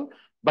as well,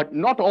 but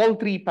not all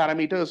three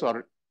parameters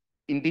are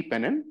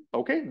independent,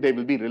 okay, they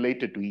will be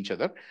related to each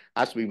other,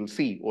 as we will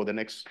see over the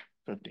next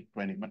 15,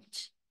 20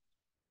 minutes.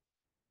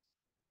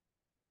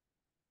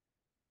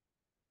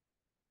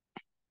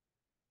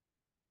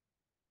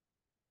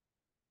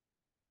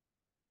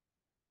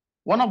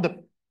 One of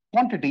the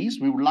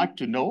quantities we would like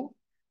to know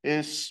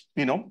is,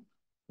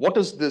 what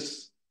is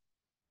this,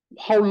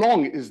 how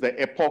long is the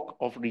epoch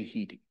of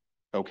reheating,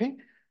 okay?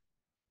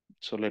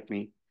 So let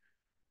me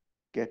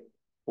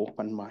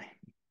open my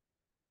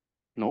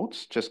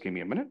notes, just give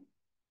me a minute.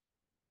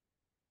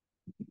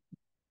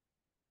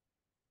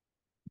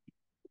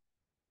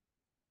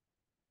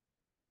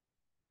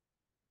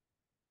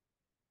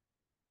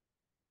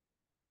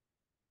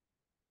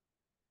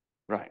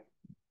 Right,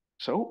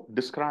 so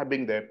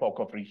describing the epoch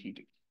of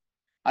reheating.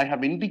 I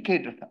have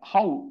indicated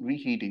how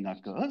reheating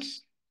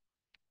occurs,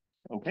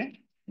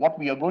 okay? What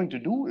we are going to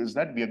do is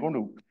that we are going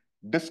to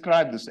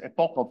describe this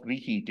epoch of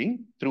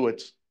reheating through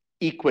its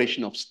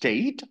equation of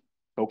state,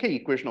 okay?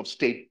 Equation of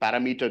state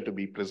parameter to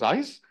be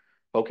precise,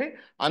 okay?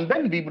 And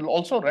then we will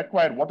also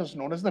require what is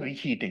known as the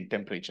reheating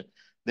temperature,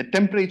 the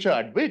temperature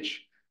at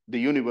which the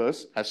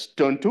universe has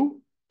turned to,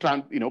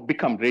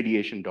 become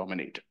radiation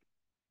dominated,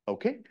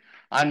 okay?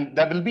 And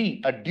there will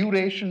be a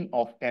duration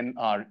of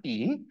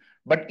NRE,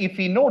 but if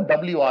we know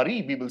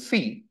WRE, we will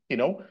see,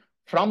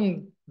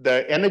 from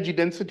the energy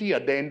density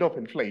at the end of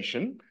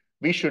inflation,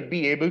 we should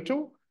be able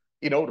to,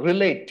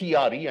 relate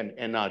TRE and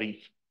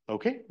NRE,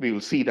 okay? We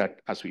will see that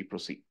as we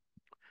proceed.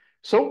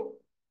 So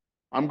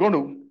I'm going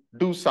to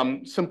do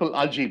some simple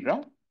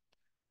algebra.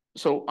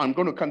 So I'm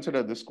going to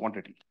consider this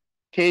quantity.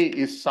 K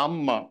is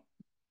some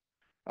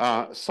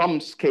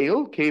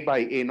scale, K by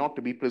A naught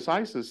to be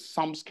precise, is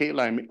some scale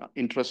I'm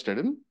interested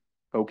in,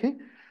 okay?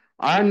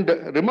 And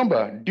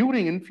remember,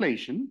 during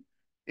inflation,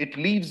 it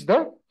leaves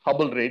the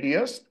Hubble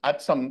radius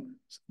at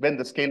when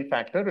the scale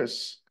factor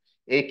is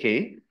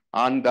AK,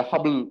 and the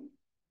Hubble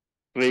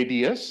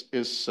radius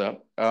is,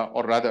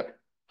 or rather,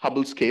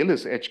 Hubble scale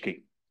is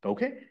HK,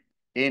 okay?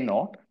 A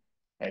naught,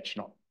 H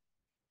naught.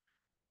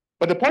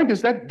 But the point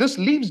is that this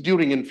leaves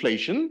during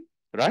inflation,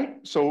 right?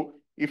 So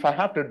if I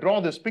have to draw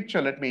this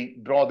picture, let me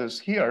draw this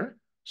here.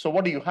 So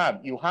what do you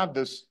have? You have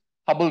this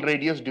Hubble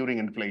radius during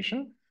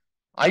inflation.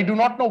 I do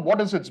not know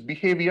what is its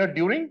behavior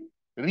during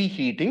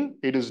reheating.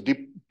 It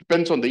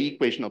depends on the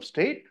equation of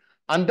state.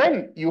 And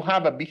then you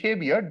have a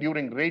behavior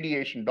during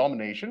radiation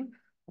domination.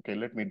 Okay,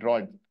 let me draw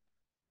it.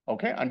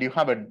 Okay, and you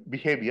have a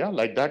behavior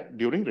like that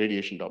during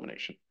radiation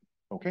domination.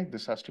 Okay,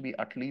 this has to be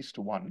at least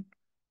 1.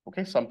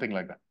 Okay, something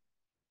like that.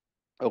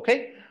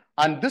 Okay,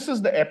 and this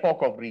is the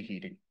epoch of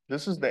reheating.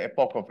 This is the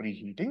epoch of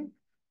reheating.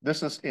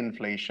 This is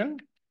inflation,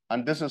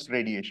 and this is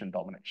radiation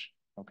domination.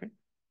 Okay,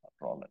 I'll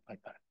draw it like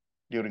that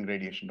during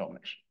radiation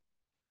domination.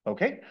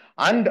 Okay,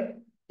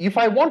 and if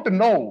I want to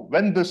know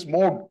when this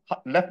mode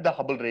left the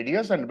Hubble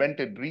radius and when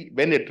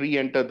it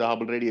re-entered the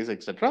Hubble radius,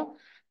 etc.,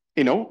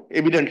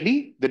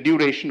 evidently the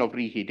duration of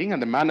reheating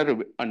and the manner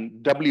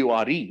and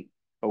WRE,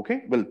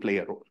 okay, will play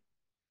a role.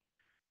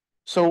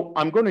 So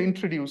I'm going to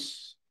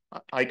introduce.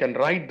 I can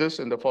write this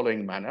in the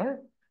following manner.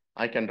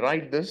 I can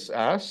write this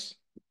as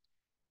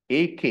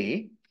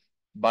AK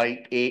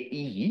by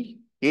AE.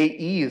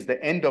 AE is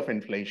the end of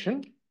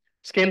inflation,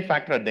 scale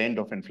factor at the end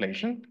of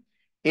inflation.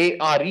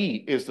 ARE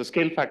is the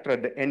scale factor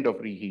at the end of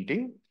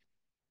reheating.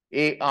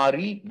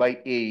 ARE by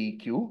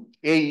AEQ.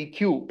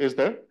 AEQ is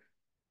the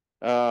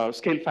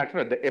scale factor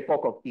at the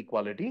epoch of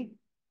equality.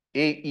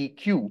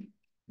 AEQ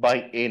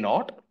by A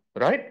naught,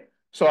 right?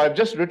 So I've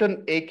just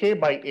written AK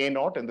by A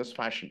naught in this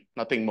fashion,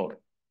 nothing more.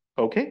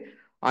 Okay,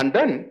 and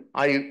then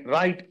I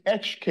write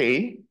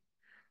HK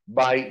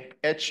by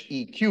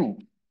HEQ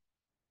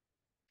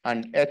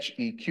and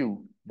HEQ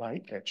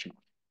by H naught.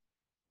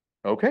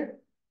 Okay,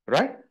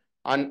 right?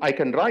 And I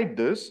can write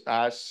this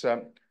as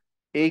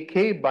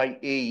AK by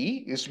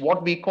AE is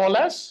what we call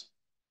as,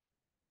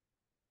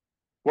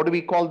 what do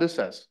we call this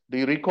as? Do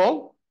you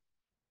recall?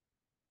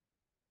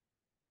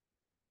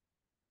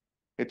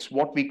 It's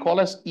what we call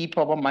as e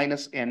power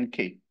minus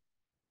NK,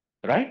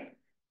 right?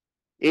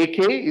 AK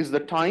is the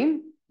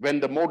time when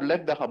the mode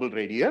left the Hubble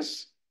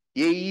radius.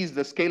 AE is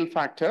the scale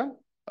factor,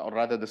 or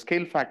rather the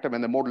scale factor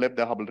when the mode left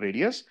the Hubble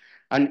radius.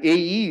 And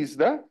AE is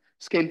the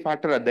scale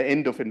factor at the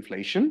end of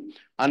inflation.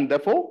 And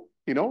therefore,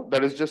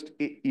 that is just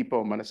e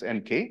power minus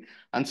NK.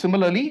 And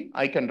similarly,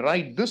 I can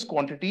write this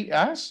quantity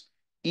as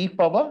e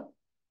power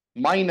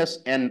minus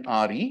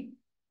NRE,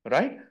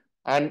 right?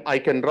 And I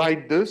can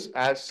write this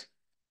as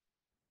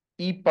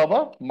e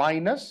power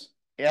minus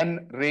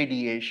N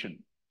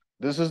radiation.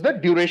 This is the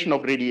duration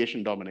of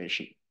radiation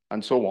domination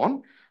and so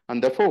on.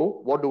 And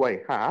therefore, what do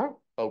I have?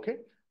 Okay,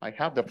 I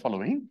have the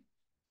following.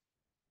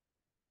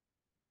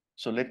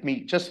 So let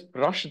me just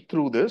rush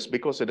through this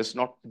because it is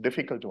not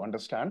difficult to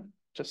understand,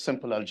 just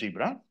simple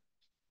algebra.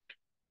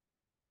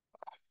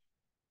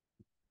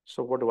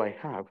 So what do I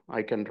have?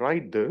 I can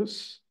write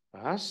this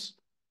as,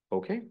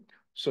 okay,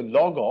 so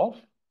log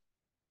of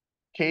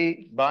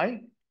K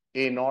by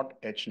A naught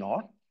H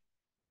naught,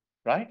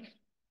 right,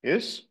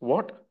 is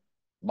what?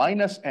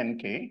 Minus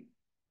NK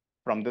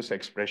from this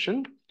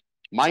expression,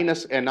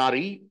 minus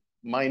NRE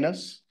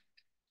minus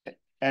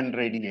N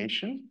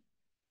radiation,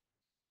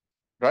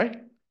 right?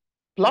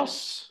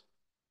 Plus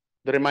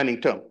the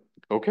remaining term,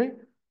 okay?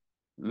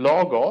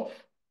 Log of,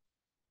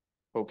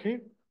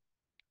 okay,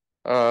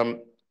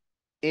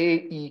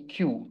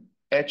 AEQ,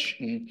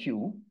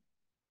 HEQ,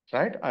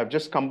 right? I've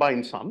just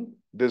combined some,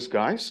 this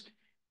guys,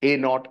 A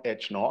naught,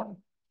 H naught,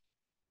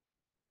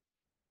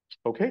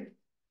 okay?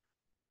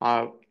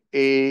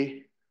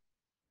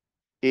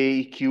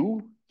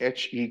 AEQ,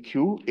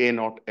 HEQ, A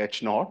naught,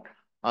 H naught,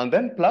 and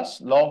then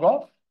plus log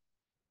of,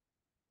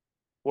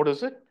 what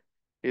is it?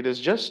 It is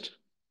just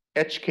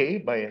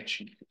HK by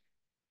HEQ.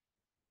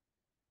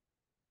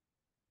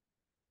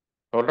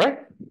 All right?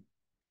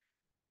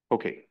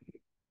 Okay.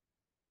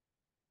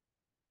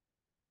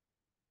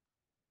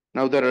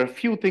 Now there are a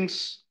few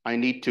things I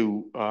need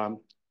to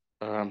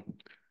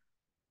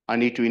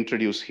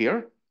introduce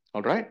here.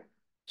 All right.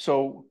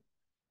 So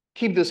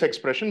keep this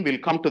expression. We'll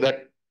come to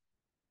that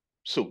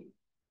soon.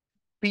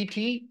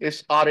 PT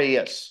is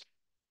RAS.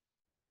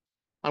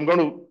 I'm going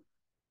to,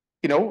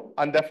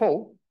 and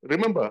therefore,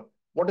 remember,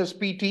 what is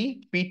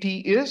PT?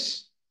 PT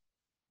is,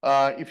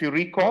 if you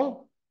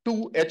recall,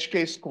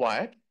 2HK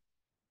squared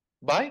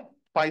by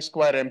pi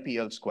square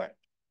MPL squared.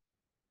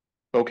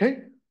 Okay.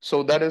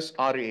 So that is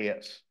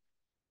RAS.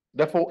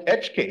 Therefore,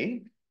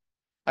 HK,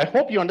 I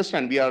hope you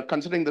understand, we are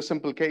considering the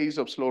simple case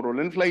of slow roll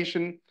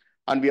inflation,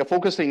 and we are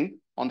focusing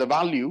on the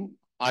value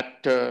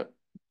at a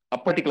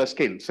particular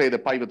scale, say the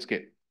pivot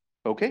scale,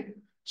 okay?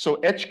 So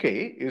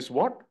HK is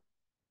what?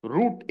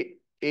 Root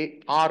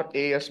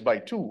RAS by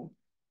 2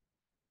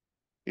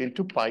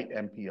 into pi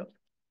MPL,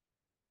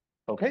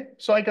 okay?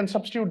 So I can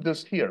substitute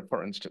this here,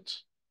 for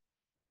instance,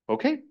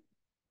 okay?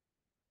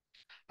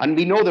 And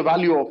we know the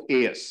value of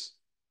AS.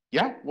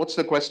 Yeah, what's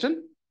the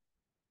question?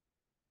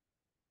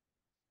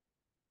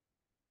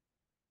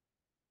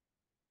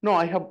 No,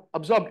 I have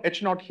absorbed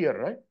H naught here,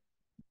 right?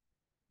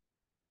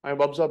 I have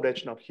absorbed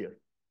H naught here.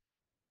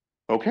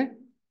 Okay,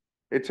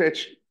 it's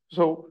H.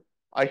 So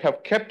I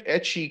have kept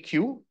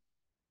HEQ.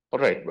 All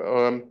right.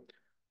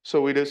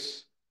 So it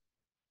is,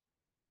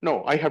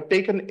 no, I have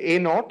taken A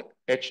naught,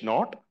 H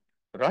naught,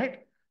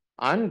 right?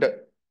 And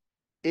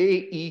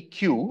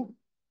AEQ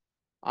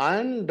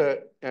and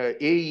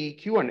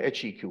AEQ and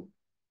HEQ.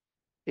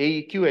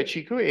 AEQ,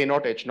 HEQ, A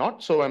naught, H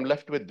naught. So I'm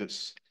left with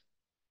this.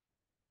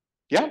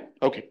 Yeah,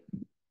 okay.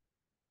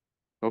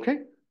 Okay.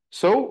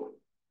 So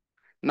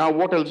now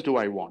what else do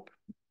I want?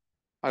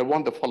 I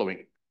want the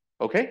following.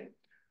 Okay.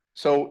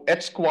 So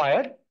H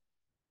squared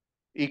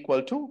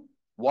equal to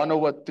 1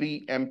 over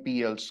 3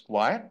 MPL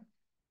squared,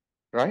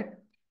 right?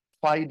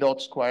 Phi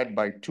dot squared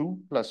by 2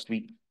 plus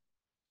V.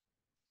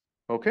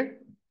 Okay,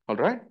 all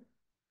right.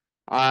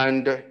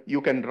 And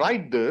you can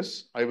write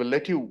this, I will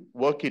let you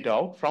work it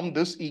out. From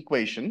this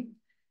equation,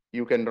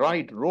 you can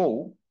write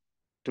rho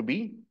to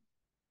be,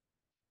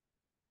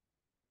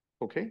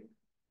 okay,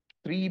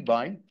 3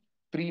 by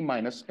 3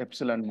 minus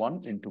epsilon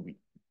 1 into V.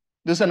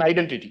 This is an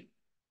identity,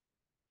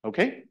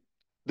 okay?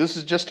 This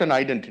is just an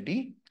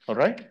identity, all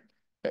right?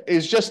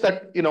 It's just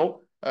that,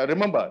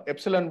 remember,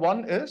 epsilon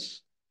 1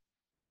 is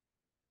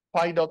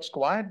pi dot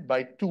squared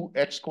by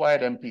 2h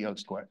squared MPL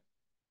squared,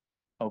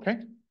 okay?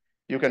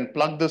 You can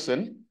plug this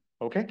in,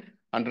 okay,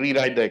 and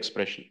rewrite the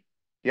expression.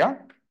 Yeah?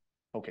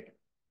 Okay.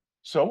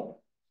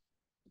 So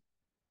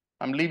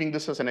I'm leaving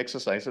this as an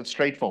exercise. It's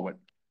straightforward.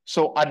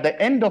 So at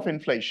the end of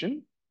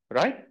inflation,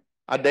 right?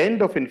 At the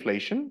end of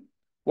inflation,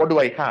 what do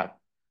I have?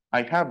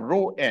 I have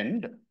rho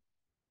end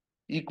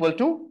equal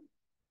to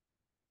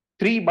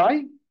 3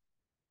 by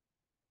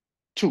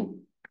 2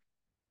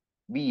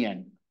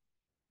 Vn.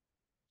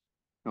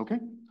 Okay.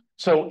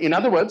 So in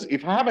other words,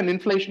 if I have an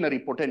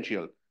inflationary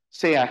potential,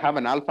 say I have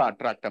an alpha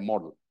attractor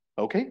model,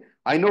 okay,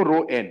 I know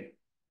rho n,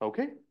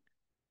 okay.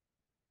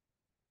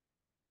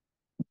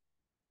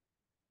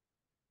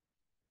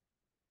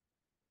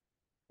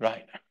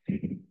 Right.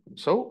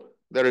 So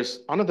there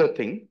is another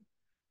thing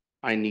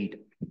I need.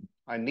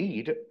 I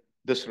need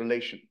this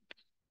relation.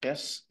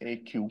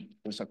 SAQ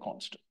is a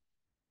constant.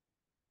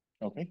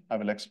 Okay, I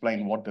will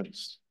explain what that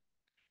is.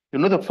 You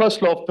know the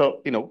first law of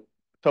the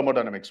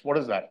thermodynamics. What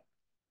is that?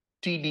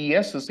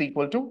 TdS is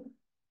equal to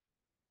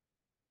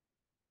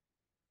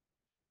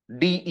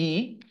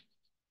dE,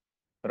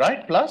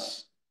 right,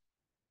 plus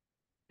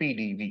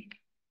PdV.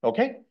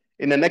 Okay,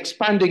 in an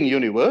expanding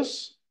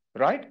universe,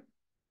 right?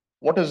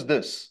 What is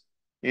this?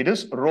 It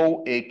is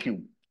rho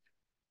AQ,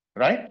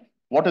 right?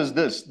 What is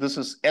this? This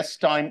is S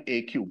time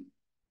AQ.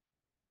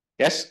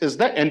 S is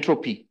the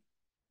entropy.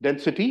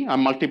 Density,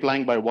 I'm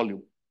multiplying by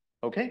volume.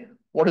 Okay,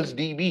 what is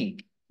dV?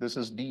 This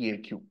is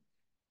dAQ.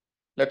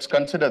 Let's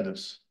consider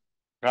this,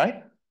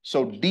 right?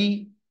 So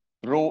d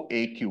rho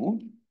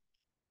AQ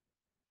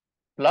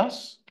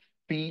plus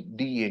P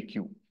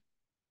dAQ.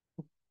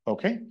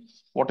 Okay,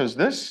 what is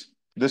this?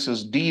 This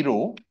is d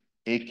rho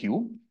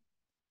AQ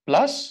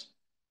plus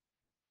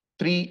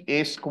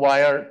 3a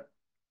square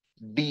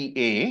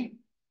dA,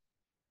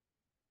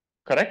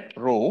 correct?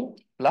 Rho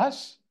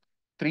plus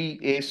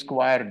 3a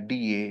square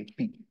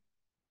dAP.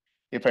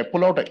 If I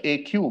pull out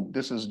a cube,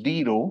 this is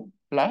d rho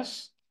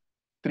plus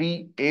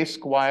 3a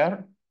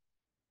square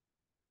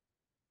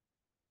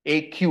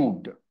a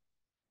cubed.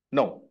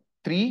 No,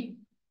 3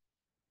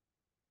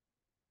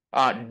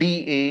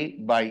 dA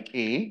by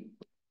A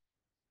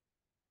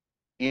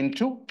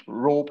into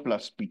rho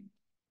plus P.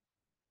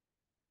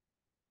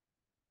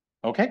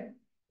 Okay?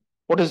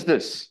 What is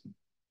this?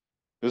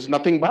 This is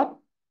nothing but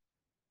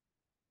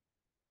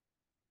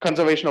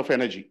conservation of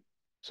energy.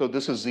 So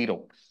this is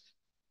 0.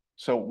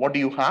 So what do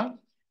you have?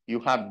 You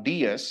have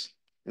ds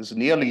is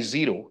nearly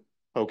 0,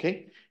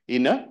 okay,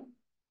 in an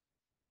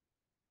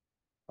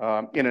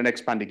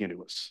expanding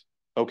universe,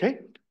 okay?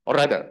 Or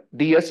rather,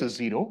 ds is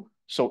 0,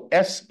 so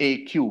SA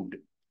cubed,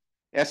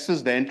 S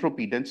is the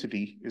entropy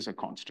density, is a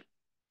constant.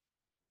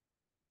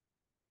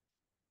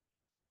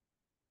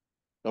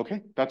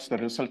 Okay, that's the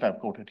result I've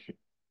quoted here.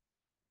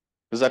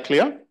 Is that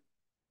clear?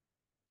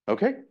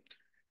 Okay,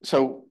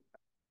 so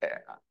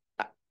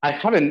I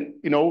haven't,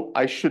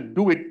 I should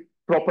do it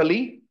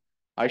properly.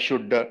 I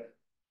should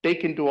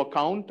take into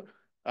account,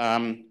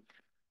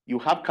 you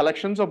have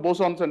collections of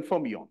bosons and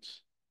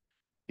fermions.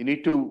 You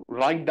need to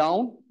write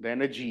down the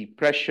energy,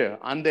 pressure,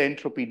 and the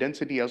entropy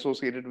density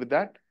associated with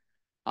that.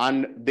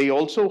 And they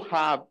also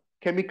have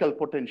chemical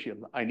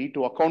potential. I need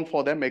to account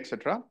for them,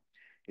 etc.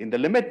 In the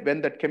limit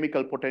when that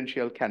chemical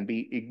potential can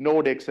be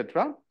ignored,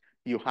 etc.,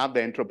 you have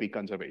the entropy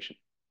conservation.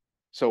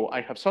 So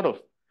I have sort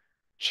of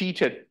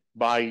cheated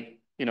by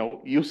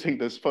using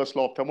this first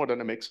law of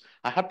thermodynamics.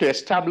 I have to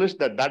establish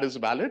that that is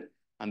valid,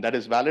 and that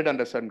is valid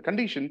under certain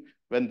condition.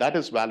 When that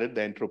is valid,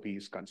 the entropy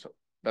is conserved.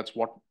 That's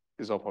what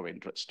is of our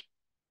interest.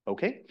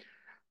 Okay.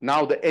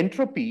 Now the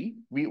entropy,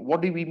 what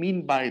do we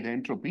mean by the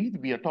entropy?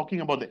 We are talking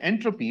about the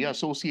entropy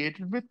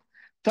associated with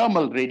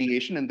thermal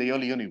radiation in the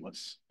early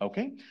universe.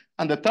 Okay.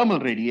 And the thermal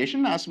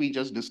radiation, as we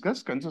just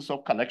discussed, consists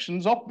of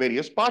collections of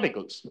various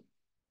particles.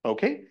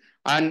 Okay.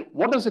 And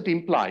what does it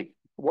imply?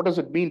 What does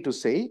it mean to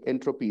say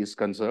entropy is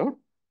conserved?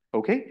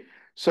 Okay.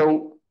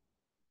 So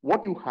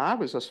what you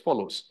have is as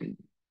follows.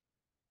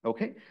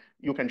 Okay.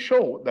 You can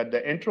show that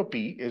the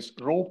entropy is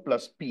rho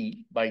plus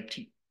P by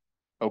T.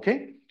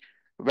 Okay.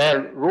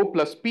 Where rho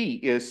plus P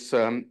is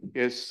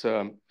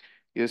the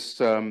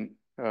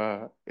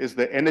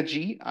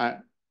energy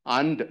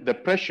and the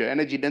pressure,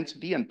 energy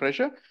density and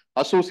pressure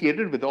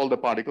associated with all the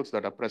particles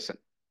that are present.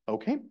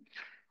 Okay.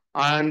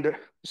 And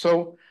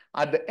so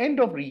at the end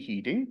of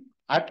reheating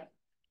at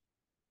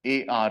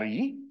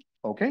ARE,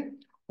 okay,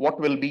 what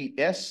will be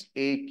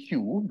SA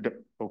cubed,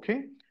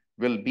 okay,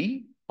 will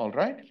be, all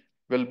right,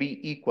 will be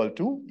equal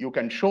to, you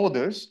can show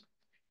this,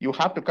 you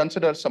have to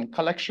consider some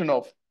collection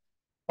of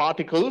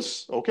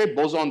particles, okay,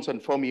 bosons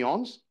and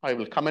fermions. I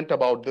will comment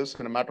about this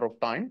in a matter of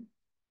time,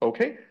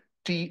 okay,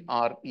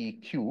 TRE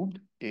cubed,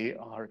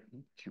 ARE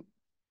cubed,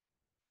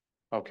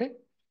 okay.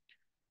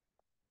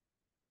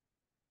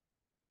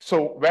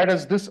 So where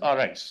does this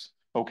arise?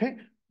 Okay,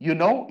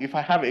 if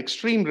I have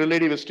extreme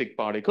relativistic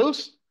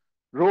particles,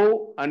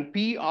 rho and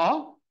P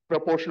are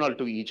proportional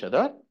to each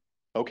other,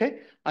 okay?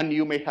 And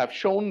you may have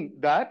shown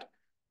that,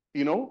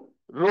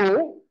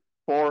 rho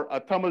for a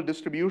thermal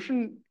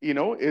distribution,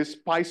 is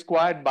pi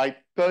squared by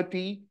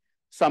 30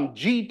 some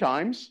g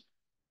times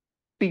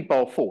T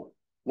power 4.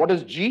 What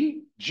is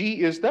g? G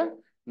is the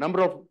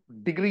number of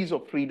degrees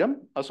of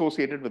freedom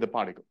associated with the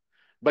particle.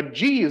 But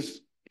g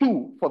is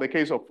 2 for the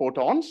case of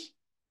photons,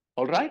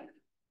 all right?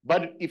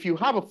 But if you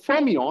have a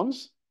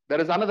fermions, there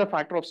is another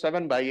factor of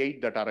 7 by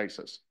 8 that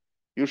arises.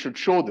 You should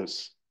show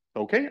this,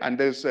 okay? And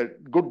there's a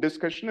good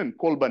discussion in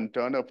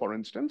Kolbe-Turner, for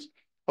instance,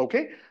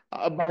 okay?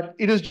 But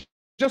it is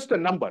just a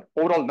number,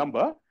 overall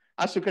number.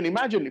 as you can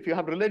imagine, if you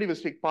have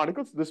relativistic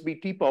particles, this be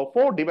T power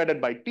 4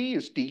 divided by T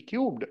is T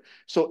cubed.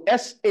 So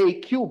SA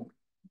cubed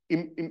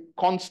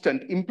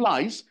constant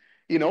implies,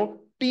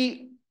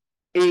 T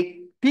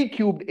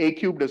cubed, A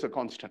cubed is a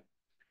constant.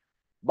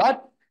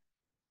 But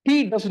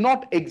T does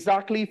not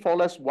exactly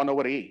fall as 1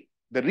 over A.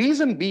 The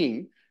reason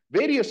being,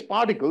 various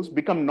particles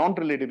become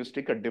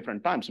non-relativistic at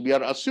different times. We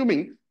are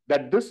assuming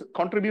that this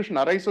contribution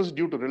arises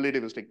due to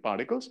relativistic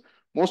particles.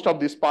 Most of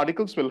these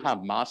particles will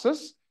have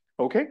masses.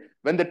 Okay,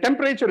 when the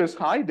temperature is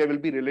high, they will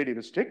be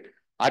relativistic.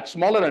 At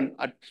smaller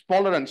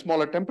and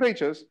smaller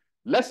temperatures,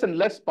 less and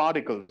less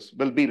particles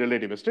will be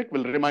relativistic,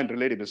 will remain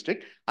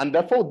relativistic, and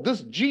therefore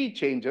this G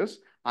changes,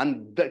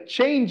 and the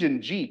change in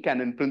G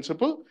can, in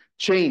principle,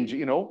 change.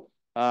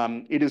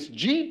 It is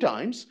G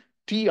times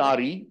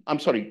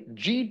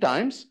G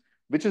times,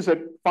 which is a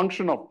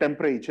function of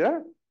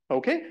temperature,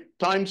 okay,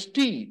 times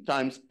T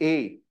times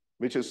A,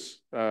 which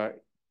is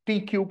T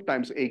cubed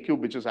times A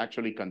cubed, which is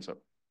actually conserved.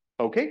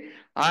 Okay,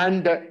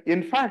 and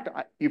in fact,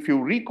 if you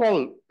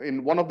recall,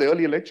 in one of the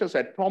earlier lectures,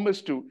 I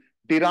promised to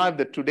derive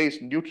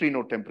today's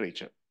neutrino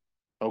temperature.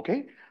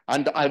 Okay,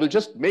 and I will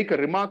just make a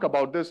remark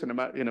about this in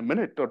a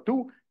minute or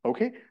two.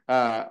 Okay,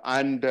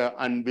 and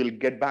we'll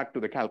get back to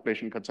the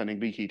calculation concerning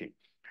reheating,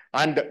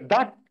 and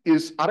that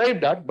is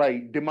arrived at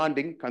by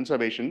demanding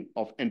conservation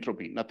of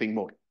entropy, nothing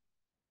more.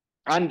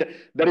 And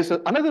there is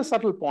another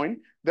subtle point.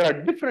 There are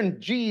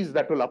different G's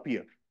that will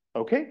appear.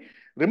 Okay,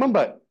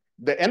 remember,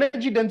 the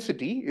energy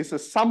density is a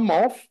sum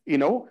of,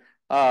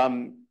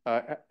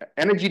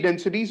 energy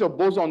densities of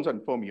bosons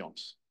and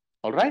fermions.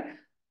 All right.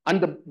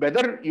 And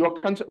whether your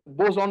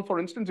boson, for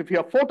instance, if you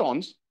have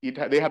photons,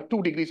 they have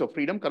 2 degrees of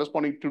freedom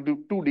corresponding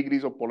to 2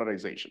 degrees of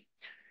polarization.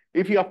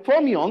 If you have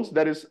fermions,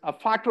 there is a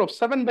factor of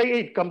 7 by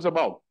 8 comes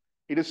about.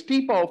 It is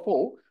T power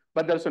 4,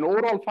 but there's an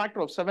overall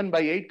factor of 7 by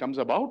 8 comes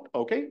about.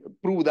 Okay,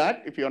 prove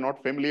that if you're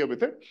not familiar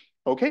with it.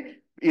 Okay,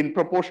 in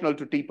proportional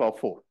to T power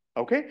 4.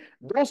 Okay,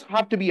 those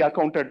have to be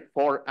accounted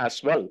for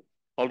as well.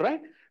 All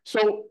right,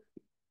 so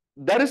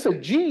there is a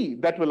G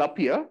that will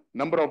appear,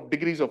 number of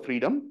degrees of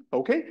freedom,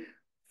 okay,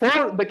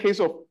 for the case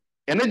of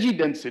energy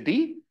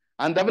density,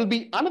 and there will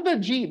be another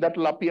G that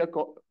will appear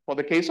for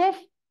the case of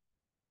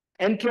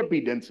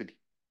entropy density,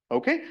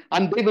 okay,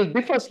 and they will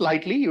differ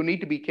slightly. You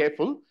need to be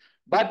careful,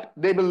 but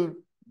they will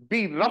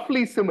be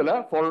roughly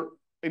similar. For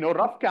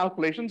rough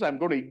calculations, I'm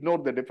going to ignore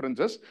the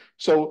differences,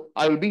 so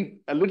I will be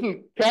a little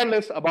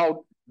careless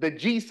about the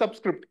G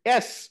subscript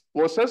S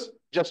versus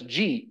just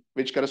G,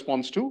 which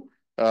corresponds to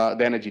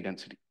the energy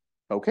density.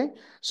 Okay,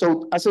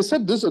 so as I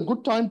said, this is a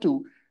good time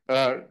to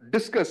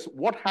discuss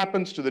what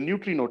happens to the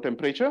neutrino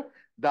temperature.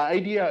 The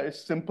idea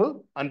is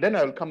simple, and then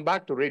I'll come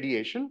back to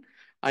radiation.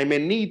 I may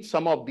need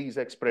some of these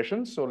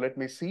expressions, so let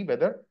me see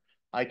whether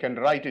I can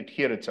write it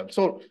here itself.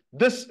 So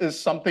this is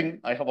something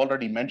I have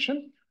already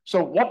mentioned.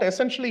 So what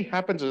essentially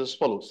happens is as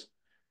follows.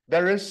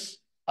 There is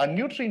a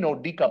neutrino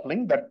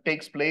decoupling that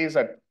takes place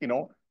at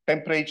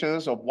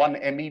temperatures of 1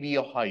 MeV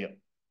or higher.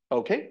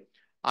 Okay,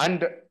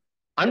 and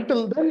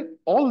until then,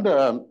 all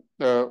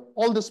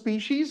the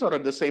species are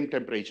at the same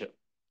temperature.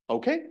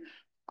 Okay,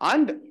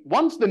 and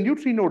once the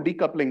neutrino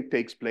decoupling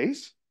takes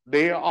place,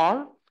 they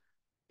are,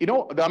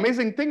 the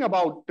amazing thing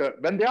about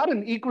when they are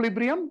in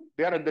equilibrium,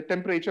 they are at the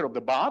temperature of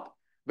the bath.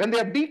 When they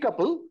are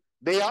decoupled,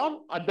 they are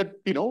at the,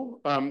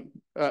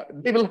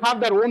 they will have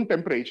their own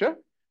temperature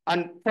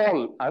and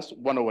fall as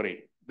 1 over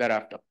A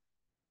thereafter.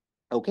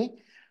 Okay.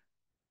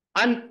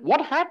 And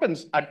what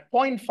happens at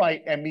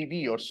 0.5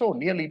 MeV or so,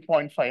 nearly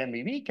 0.5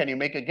 MeV? Can you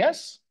make a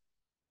guess?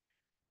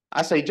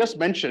 As I just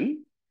mentioned,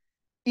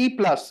 E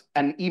plus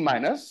and E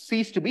minus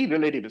cease to be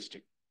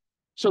relativistic.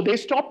 So they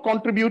stop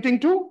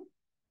contributing to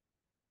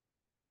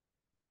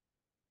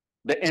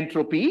the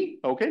entropy,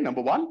 okay,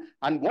 number one.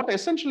 And what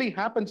essentially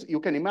happens, you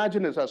can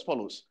imagine, is as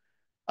follows.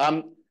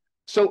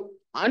 So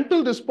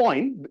until this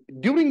point,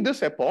 during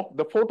this epoch,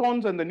 the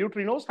photons and the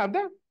neutrinos have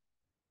the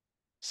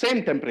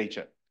same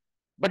temperature.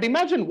 But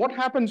imagine what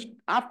happens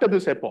after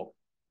this epoch.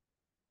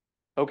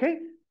 Okay,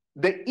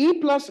 the E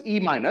plus E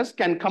minus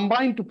can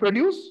combine to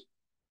produce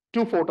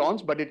 2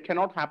 photons, but it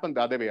cannot happen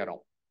the other way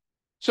around.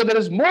 So there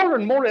is more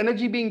and more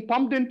energy being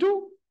pumped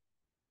into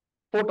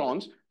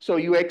photons. So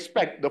you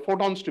expect the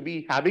photons to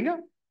be having a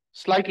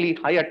slightly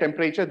higher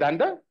temperature than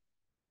the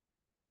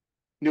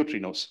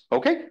neutrinos.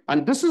 Okay,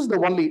 and this is the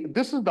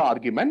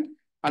argument,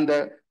 and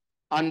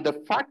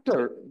the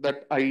factor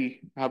that I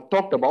have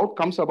talked about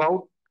comes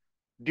about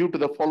due to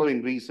the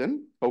following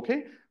reason.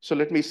 Okay, so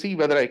let me see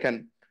whether I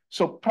can.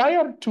 So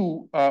prior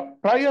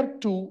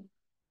to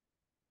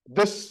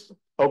this,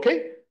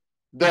 okay,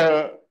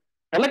 the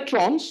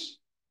electrons,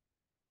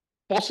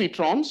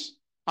 positrons,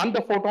 and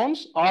the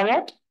photons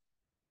are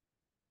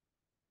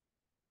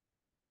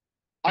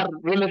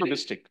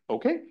relativistic.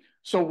 Okay,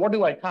 so what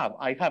do I have?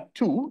 I have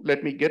 2.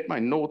 Let me get my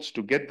notes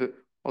to get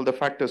all the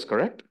factors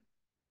correct.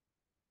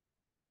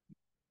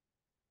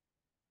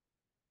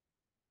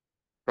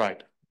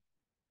 Right.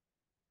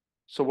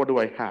 So what do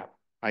I have?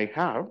 I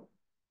have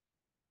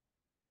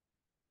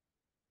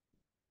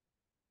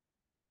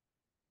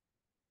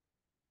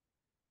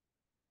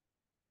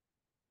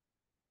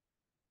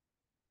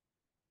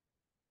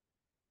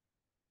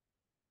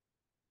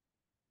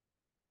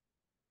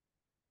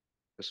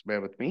Just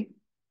bear with me.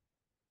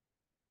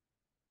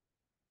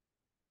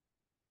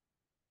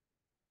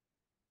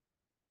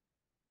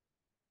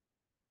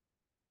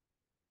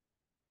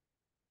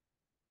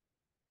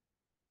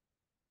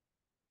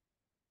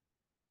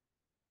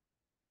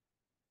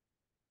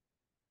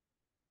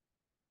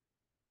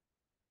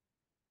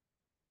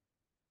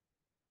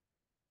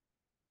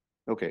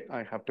 Okay,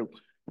 I have to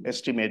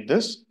estimate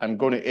this. I'm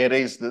going to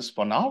erase this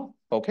for now.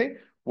 Okay,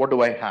 what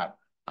do I have?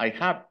 I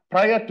have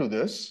prior to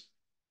this,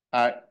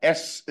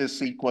 S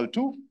is equal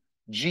to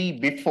G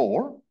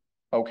before,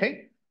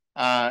 okay,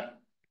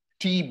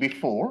 T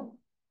before,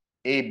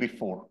 A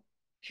before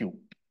Q,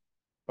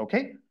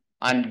 okay,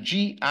 and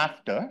G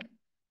after,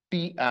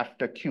 T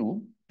after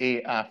Q,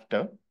 A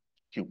after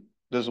Q.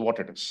 This is what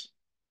it is,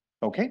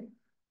 okay.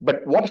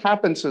 But what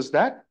happens is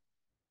that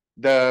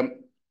the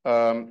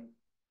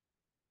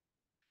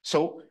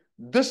so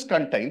this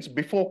contains,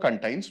 before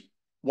contains,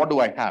 what do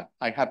I have?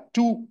 I have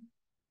 2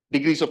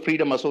 degrees of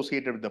freedom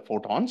associated with the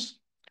photons,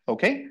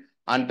 okay?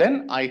 And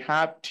then I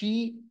have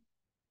T,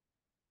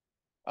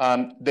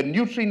 the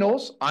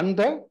neutrinos and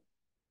the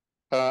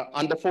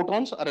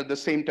photons are at the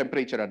same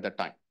temperature at that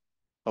time,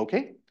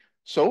 okay?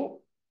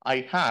 So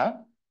I have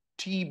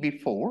T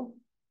before,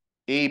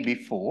 A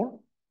before,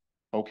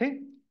 okay,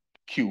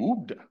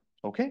 cubed,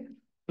 okay,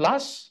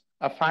 plus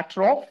a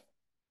factor of,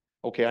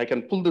 okay, I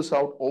can pull this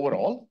out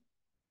overall,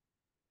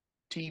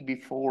 T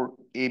before,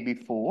 A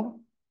before,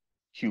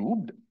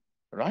 cubed,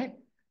 right,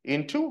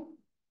 into,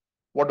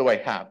 what do I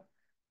have?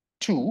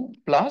 2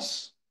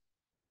 plus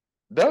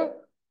the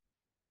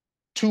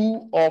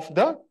 2 of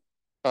the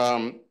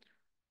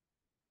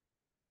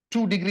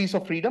 2 degrees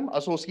of freedom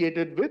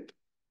associated with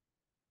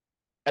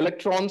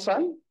electrons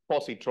and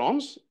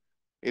positrons.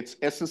 It's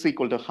S is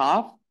equal to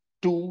half,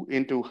 2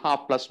 into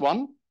half plus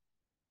 1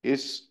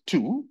 is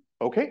 2,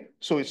 okay?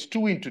 So it's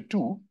 2 into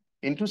 2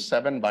 into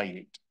 7 by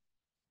 8.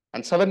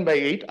 And 7 by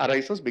 8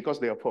 arises because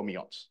they are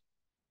fermions,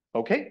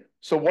 okay?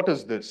 So what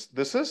is this?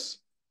 This is,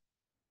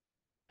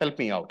 help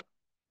me out.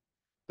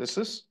 This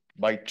is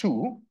by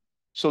 2.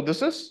 So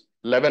this is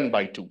 11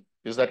 by 2.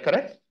 Is that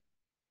correct?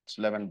 It's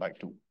 11 by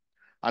 2.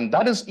 And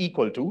that is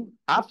equal to,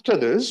 after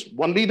this,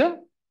 only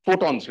the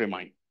photons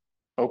remain.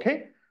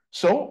 Okay?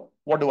 So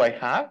what do I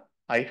have?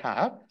 I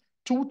have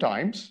 2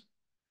 times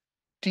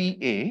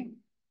TA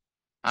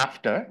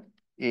after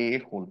A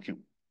whole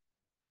cube.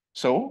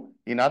 So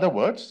in other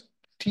words,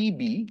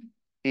 TB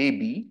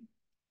AB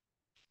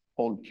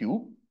whole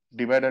cube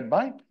divided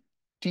by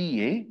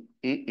TA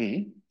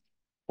AA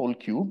whole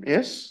cube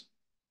is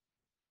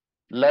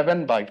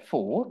 11 by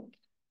 4.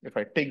 If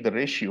I take the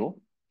ratio,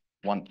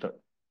 1/3.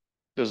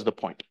 This is the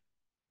point.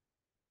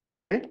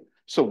 Okay?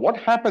 So what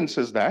happens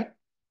is that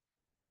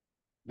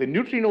the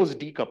neutrinos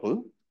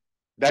decouple,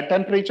 that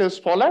temperatures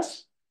fall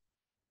as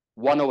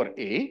 1 over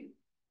A.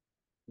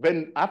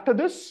 When after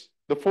this,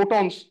 the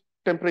photons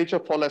temperature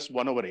fall as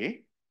 1 over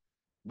A.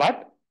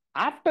 But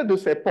after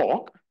this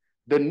epoch,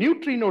 the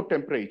neutrino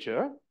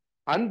temperature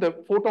and the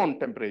photon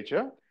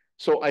temperature,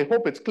 so I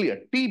hope it's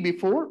clear. T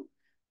before,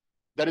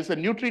 there is a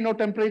neutrino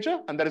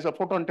temperature and there is a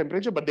photon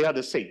temperature, but they are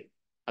the same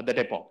at that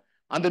epoch.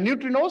 And the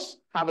neutrinos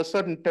have a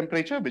certain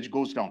temperature which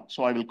goes down.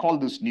 So I will call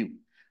this nu.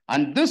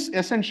 And this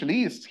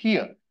essentially is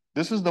here.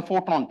 This is the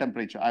photon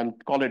temperature. I'll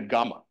call it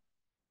gamma.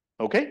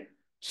 Okay?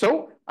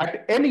 So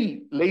at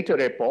any later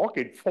epoch,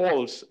 it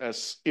falls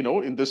as,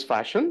 in this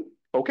fashion.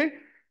 Okay?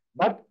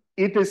 But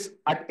it is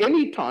at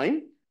any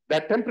time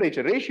that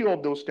temperature ratio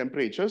of those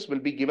temperatures will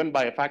be given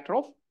by a factor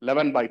of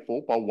 11 by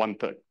 4 power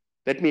 1/3.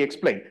 Let me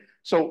explain.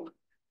 So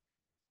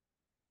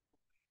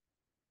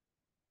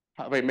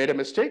have I made a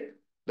mistake?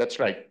 That's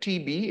right.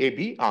 TB,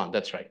 AB,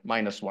 that's right.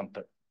 Minus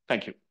 1/3.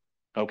 Thank you.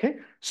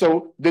 Okay.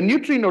 So the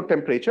neutrino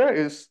temperature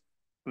is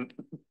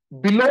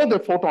below the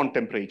photon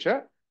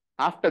temperature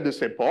after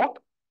this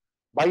epoch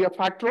by a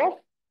factor of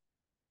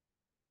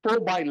 4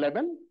 by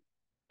 11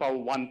 power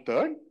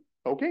 1/3.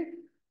 Okay.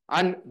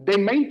 And they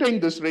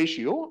maintain this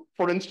ratio.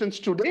 For instance,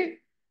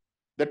 today,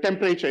 the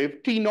temperature,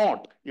 if T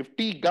naught, if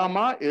T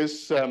gamma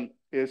is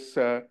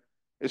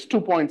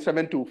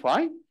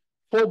 2.725,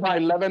 4 by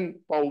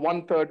 11 power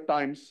 1/3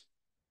 times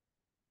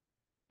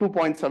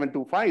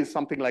 2.725 is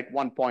something like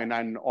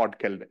 1.9 odd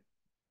Kelvin.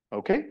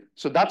 Okay,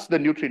 so that's the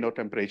neutrino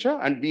temperature,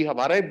 and we have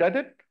arrived at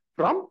it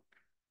from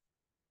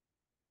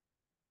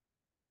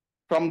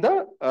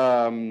the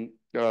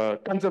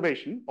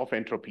conservation of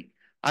entropy.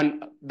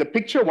 And the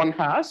picture one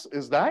has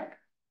is that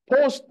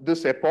post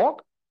this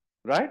epoch,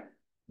 right,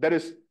 there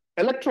is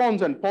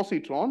electrons and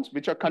positrons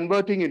which are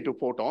converting into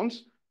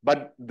photons,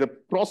 but the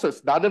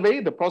process, the other way,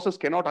 the process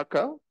cannot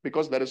occur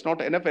because there is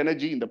not enough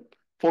energy in the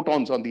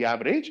photons on the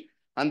average,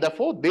 and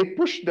therefore they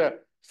push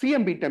the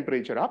CMB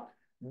temperature up.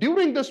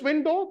 During this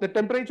window, the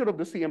temperature of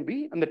the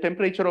CMB and the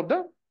temperature of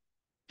the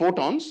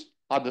photons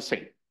are the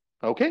same.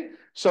 Okay,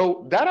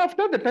 so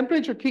thereafter the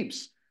temperature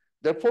keeps.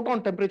 The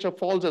photon temperature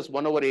falls as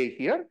 1 over A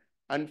here,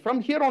 and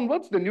from here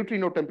onwards the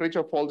neutrino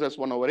temperature falls as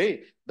 1 over A.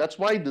 That's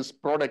why this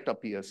product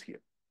appears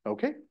here.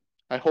 Okay,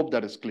 I hope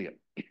that is clear.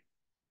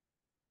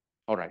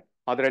 All right,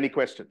 are there any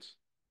questions?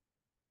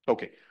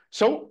 Okay,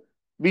 So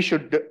we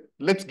should,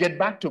 let's get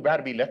back to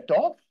where we left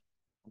off,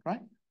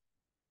 right?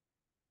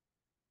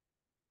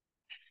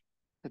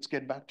 Let's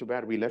get back to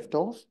where we left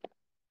off.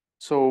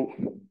 So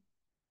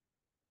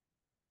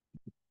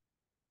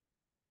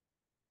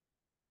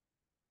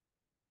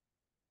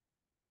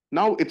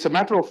now it's a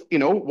matter of,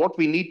 what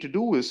we need to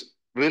do is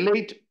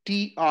relate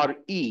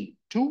TRE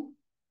to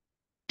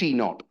T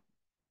naught.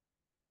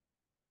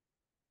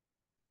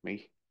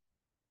 Me.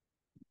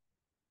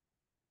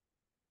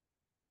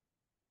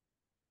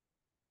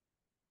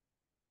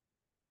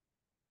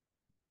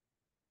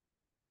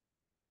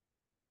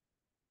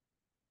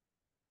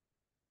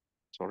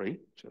 Sorry,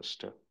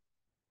 just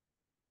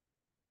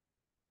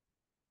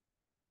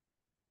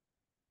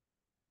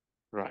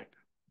right.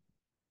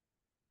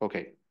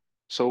 Okay.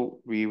 So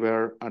we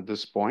were at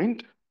this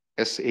point,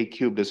 SA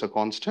cubed is a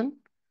constant.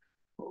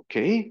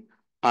 Okay.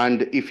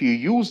 And if you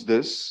use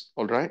this,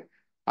 all right,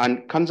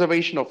 and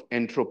conservation of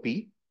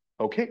entropy,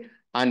 okay,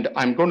 and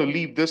I'm going to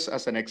leave this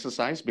as an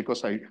exercise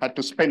because I had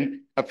to spend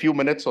a few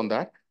minutes on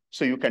that.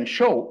 So you can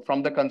show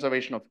from the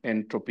conservation of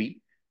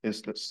entropy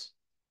is this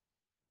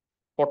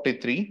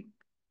 43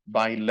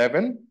 by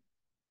 11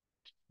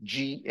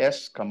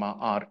 GS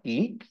comma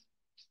RE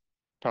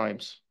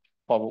times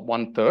power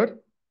 1/3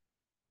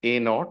 A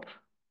naught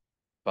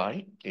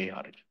by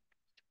ARE,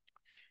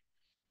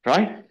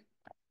 right?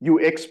 You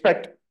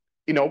expect,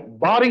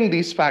 barring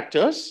these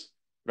factors,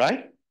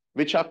 right,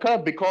 which occur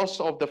because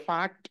of the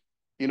fact,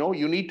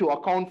 you need to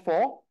account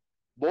for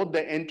both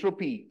the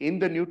entropy in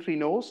the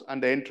neutrinos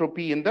and the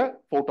entropy in the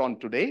photon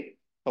today,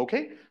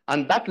 okay?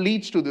 And that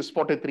leads to this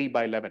 43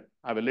 by 11.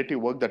 I will let you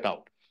work that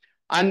out.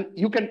 And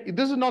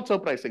this is not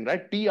surprising,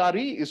 right?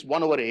 TRE is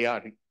 1 over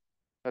ARE.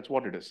 That's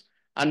what it is.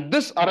 And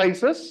this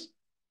arises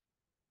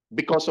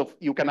because of,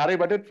 you can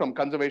arrive at it from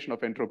conservation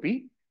of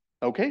entropy,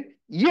 okay?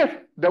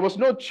 If there was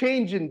no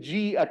change in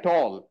G at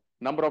all,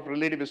 number of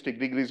relativistic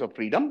degrees of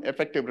freedom,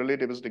 effective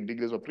relativistic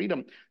degrees of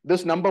freedom,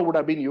 this number would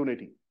have been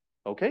unity,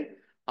 okay?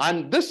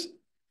 And this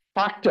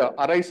factor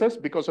arises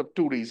because of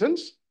two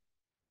reasons,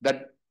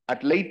 that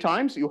at late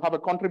times you have a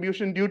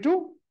contribution due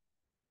to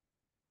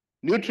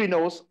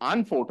neutrinos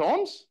and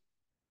photons,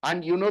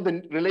 and you know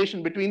the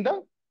relation between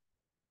the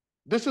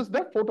this is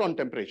the photon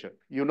temperature.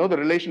 You know the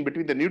relation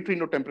between the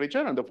neutrino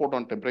temperature and the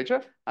photon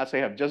temperature, as I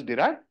have just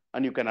derived,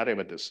 and you can arrive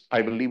at this.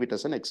 I will leave it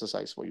as an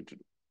exercise for you to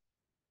do.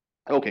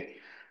 Okay,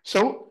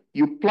 so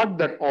you plug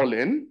that all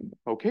in,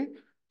 okay?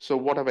 So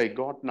what have I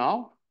got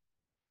now?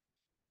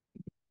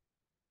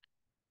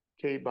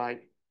 K by,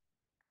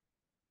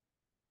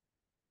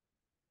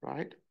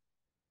 right?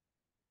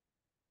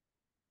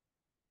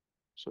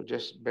 So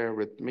just bear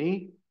with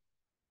me.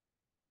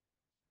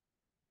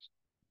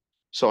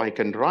 So I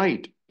can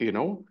write,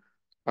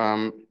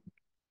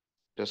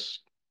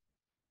 just,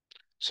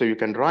 so you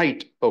can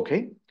write,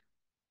 okay,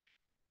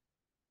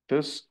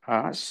 this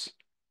as,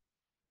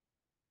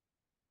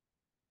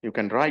 you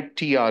can write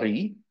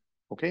TRE,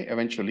 okay,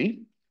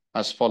 eventually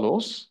as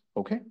follows,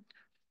 okay,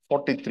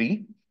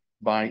 43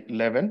 by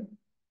 11,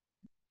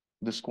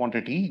 this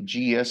quantity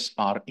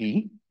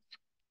GSRE.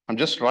 I'm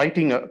just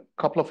writing a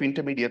couple of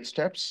intermediate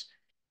steps,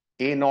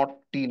 A naught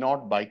T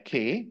naught by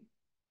K,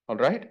 all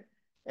right,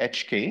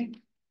 HK,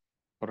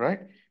 all right,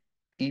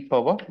 e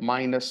power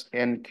minus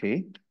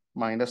NK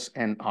minus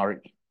NRE,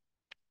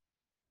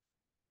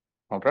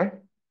 all right,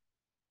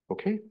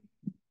 okay.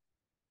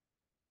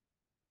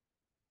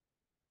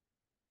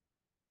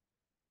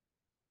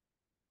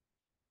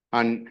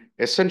 And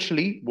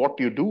essentially what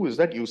you do is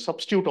that you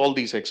substitute all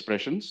these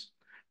expressions.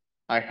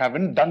 I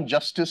haven't done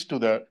justice to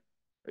the,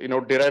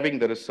 deriving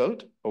the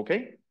result,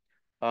 okay?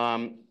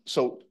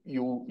 So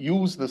you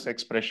use this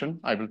expression.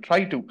 I will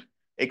try to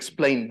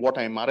explain what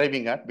I'm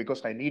arriving at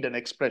because I need an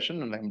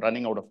expression and I'm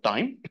running out of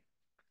time.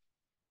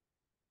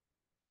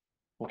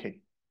 Okay,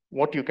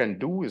 what you can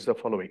do is the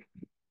following.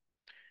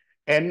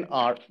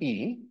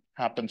 NRE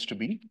happens to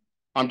be,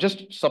 I'm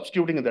just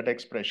substituting in that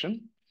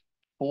expression,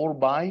 4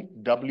 by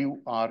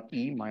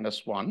WRE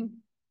minus 1,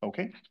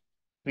 okay?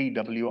 3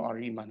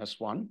 WRE minus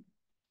 1.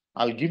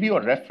 I'll give you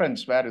a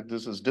reference where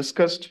this is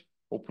discussed.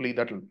 Hopefully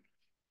that'll,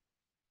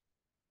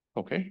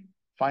 okay?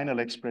 Final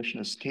expression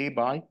is K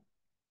by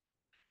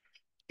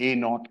A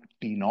naught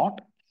T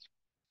naught,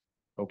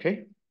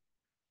 okay?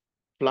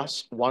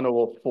 Plus 1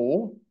 over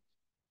 4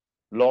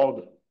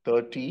 log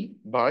 30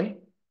 by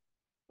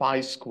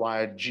pi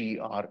squared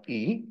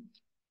GRE,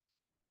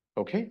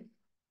 okay?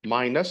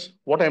 Minus,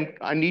 what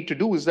I need to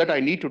do is that I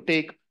need to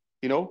take,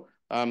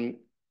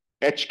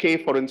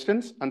 HK, for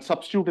instance, and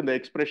substitute in the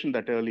expression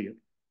that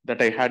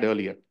I had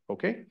earlier,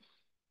 okay?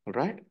 All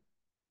right?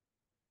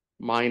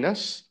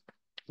 Minus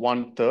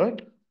 1/3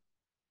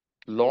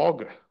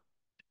 log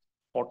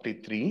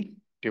 43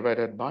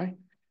 divided by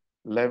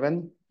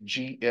 11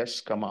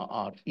 GS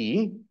comma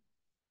RE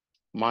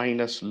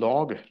minus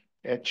log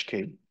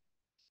HK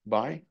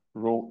by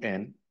rho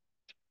n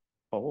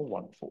over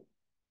 1/4.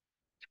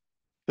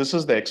 This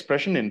is the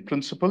expression in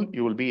principle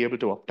you will be able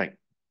to obtain.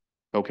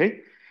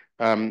 Okay.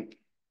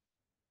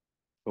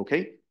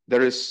 Okay.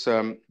 There is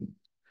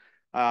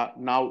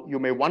Now, you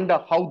may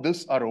wonder how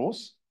this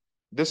arose.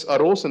 This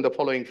arose in the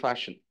following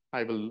fashion.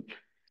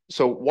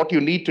 So what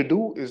you need to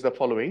do is the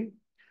following.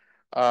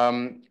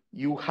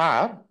 You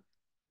have,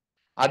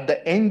 at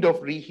the end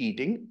of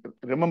reheating,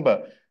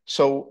 remember,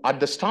 so at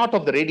the start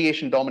of the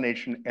radiation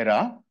domination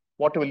era,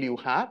 what will you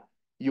have?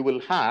 You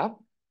will have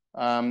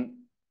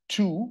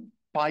 2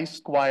 pi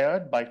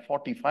squared by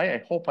 45.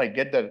 I hope I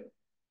get the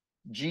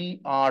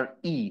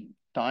GRE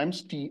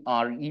times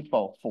TRE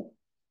power 4.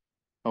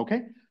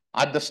 Okay?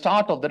 At the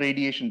start of the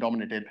radiation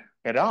dominated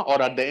era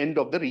or at the end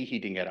of the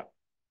reheating era.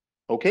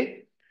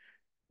 Okay?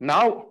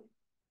 Now,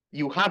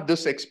 you have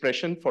this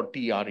expression for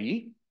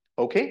TRE.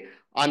 Okay?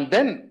 And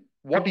then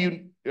what do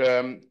you,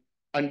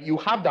 and you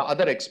have the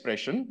other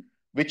expression,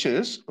 which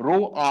is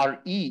rho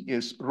RE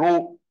is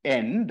rho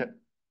end.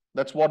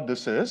 That's what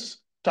this is.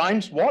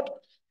 Times what?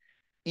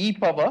 E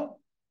power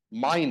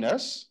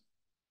minus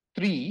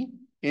 3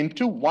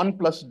 into 1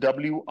 plus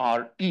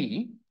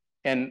WRE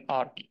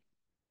NRE.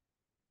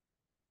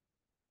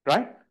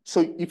 Right?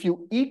 So if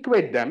you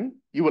equate them,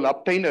 you will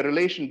obtain a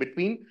relation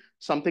between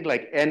something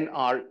like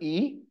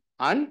NRE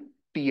and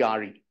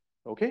TRE.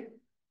 Okay?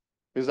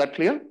 Is that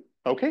clear?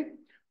 Okay?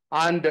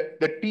 And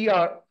the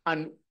TR,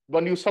 and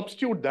when you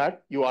substitute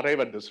that, you arrive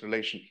at this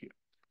relation here.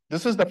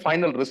 This is the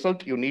final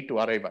result you need to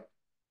arrive at.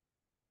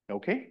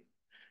 Okay?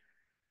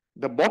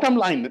 The bottom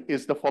line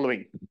is the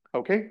following.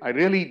 Okay? I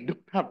really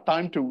don't have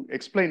time to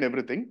explain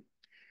everything.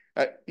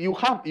 You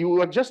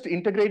are just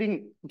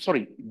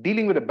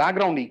dealing with the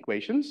background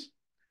equations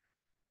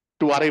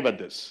to arrive at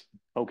this.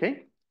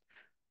 Okay?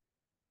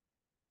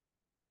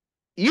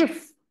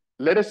 If,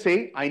 let us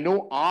say, I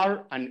know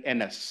R and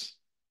NS.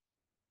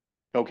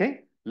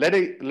 Okay? Let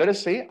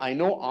us say I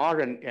know R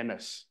and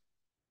NS.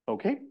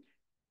 Okay?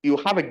 You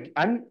have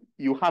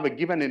a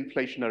given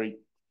inflationary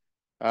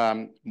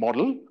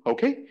model.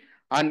 Okay?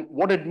 And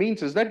what it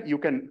means is that you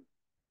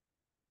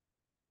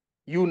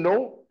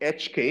know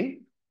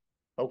HK.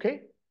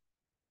 Okay?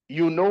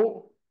 You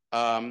know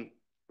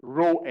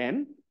rho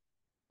n.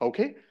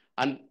 Okay?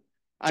 And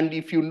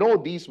if you know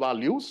these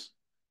values,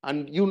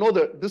 and you know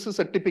that this is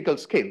a typical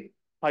scale,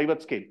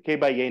 pivot scale, K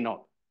by A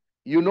naught.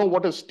 You know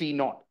what is T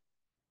naught.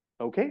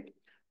 Okay?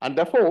 And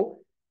therefore,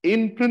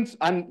 and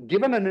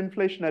given an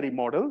inflationary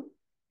model,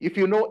 if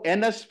you know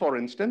NS, for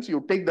instance,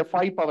 you take the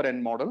 5 power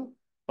n model.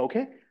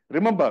 Okay?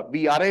 Remember,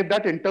 we arrived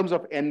at in terms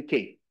of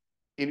NK.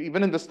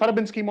 Even in the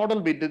Sriramkumar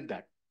model, we did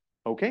that.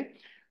 Okay?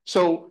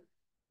 So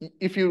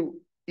if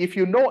you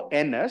know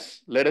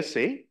NS, let us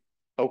say,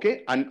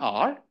 okay, and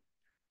R,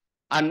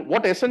 and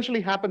what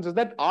essentially happens is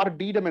that R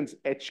determines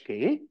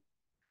HK,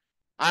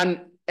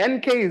 and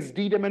NK is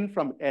determined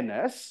from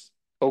NS,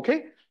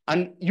 okay?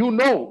 And you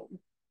know,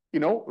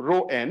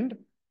 rho end,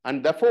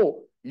 and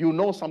therefore you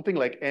know something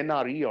like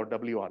NRE or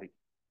WRE,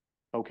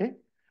 okay?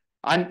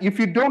 And if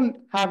you don't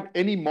have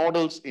any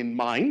models in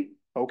mind,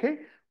 okay,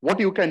 what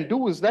you can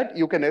do is that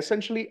you can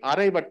essentially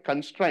arrive at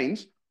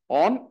constraints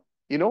on,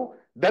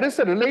 there is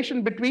a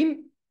relation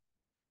between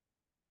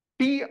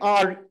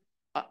TR,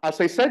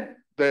 as I said,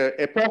 the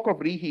epoch of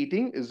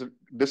reheating is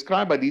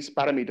described by these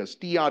parameters,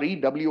 TRE,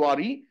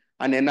 WRE,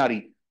 and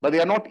NRE, but they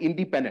are not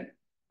independent,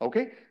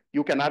 okay?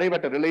 You can arrive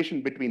at a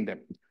relation between them.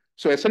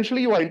 So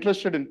essentially, you are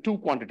interested in 2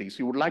 quantities.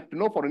 You would like to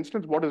know, for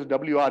instance, what is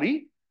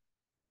WRE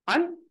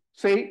and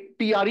say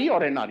TRE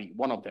or NRE,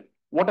 one of them.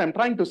 What I'm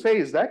trying to say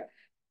is that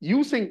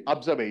using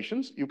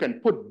observations, you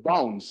can put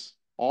bounds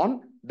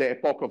on the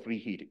epoch of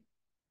reheating,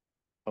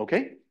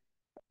 okay?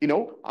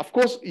 Of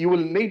course, you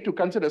will need to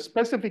consider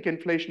specific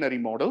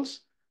inflationary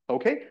models,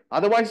 okay?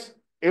 Otherwise,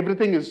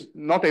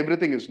 not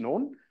everything is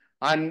known.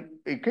 And,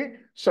 okay,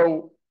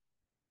 so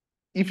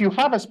if you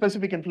have a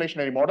specific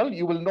inflationary model,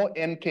 you will know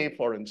NK,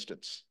 for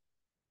instance,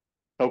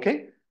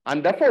 okay?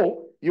 And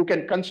therefore, you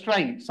can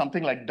constrain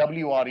something like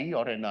WRE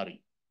or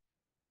NRE,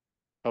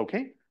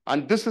 okay?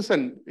 And this is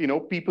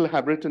people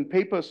have written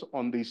papers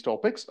on these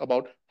topics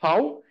about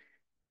how,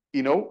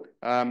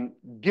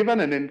 given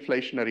an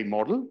inflationary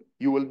model,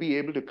 you will be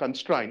able to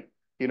constrain,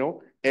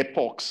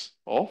 epochs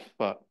of,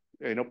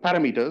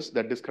 parameters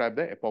that describe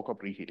the epoch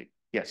of reheating.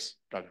 Yes,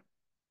 Raja.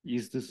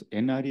 Is this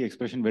NRE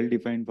expression well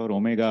defined for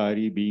omega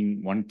RE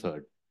being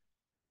 1/3?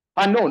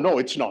 No,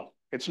 it's not.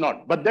 It's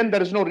not. But then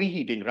there is no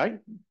reheating, right?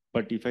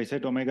 But if I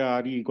set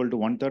omega RE equal to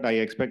 1/3, I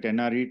expect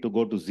NRE to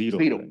go to 0.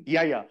 0. Right?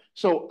 Yeah.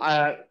 So,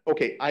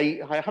 okay,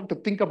 I have to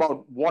think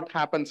about what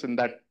happens in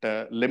that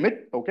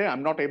limit. Okay,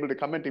 I'm not able to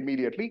comment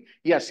immediately.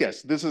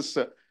 Yes. This is,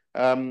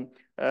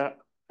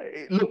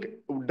 look,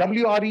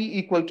 WRE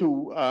equal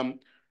to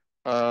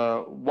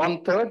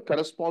 1/3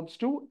 corresponds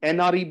to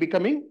NRE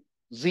becoming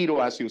 0,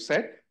 as you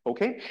said.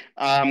 Okay.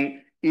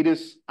 It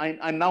is,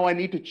 and now I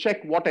need to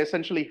check what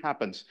essentially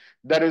happens.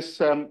 There is,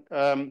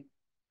 I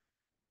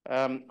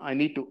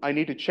need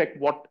to check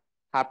what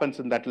happens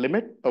in that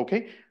limit.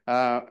 Okay.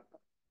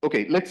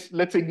 Okay,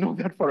 let's ignore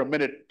that for a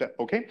minute.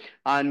 Okay.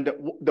 And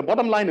the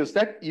bottom line is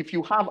that if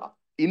you have,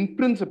 in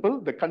principle,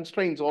 the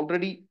constraints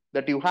already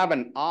that you have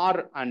an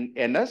R and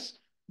NS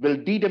will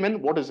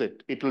determine, what is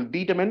it? It will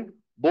determine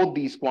both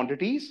these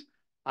quantities.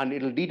 and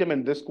it'll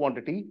determine this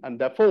quantity, and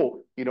therefore,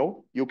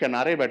 you can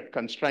arrive at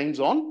constraints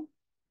on,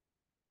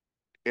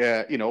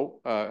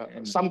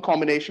 some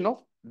combination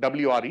of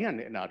WRE and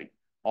NRE,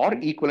 or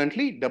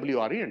equivalently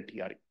WRE and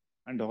TRE.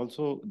 And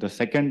also the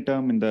second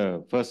term in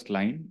the first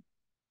line,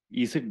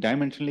 is it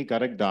dimensionally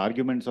correct? The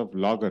arguments of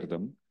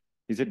logarithm,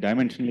 is it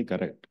dimensionally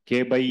correct?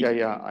 K by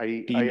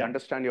I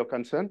understand your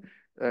concern.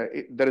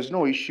 There is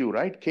no issue,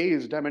 right? K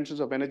is dimensions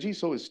of energy,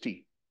 so is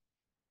T.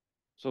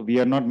 So we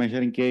are not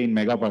measuring K in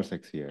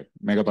megaparsecs here.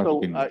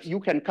 So you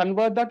can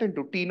convert that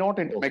into T naught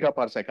into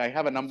megaparsec. I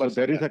have a number. So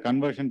there is a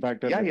conversion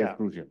factor that is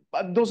crucial.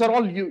 But those are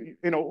all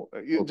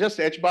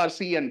just H bar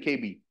C and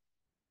KB,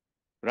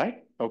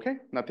 right? Okay,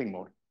 nothing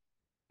more,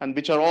 and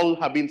which are all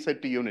have been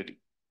set to unity.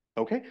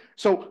 Okay,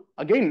 so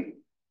again,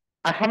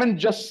 I haven't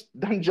just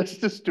done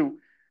justice to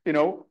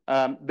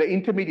the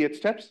intermediate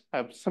steps.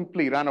 I've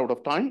simply run out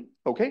of time.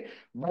 Okay,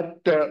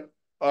 but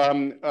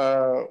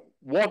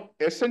what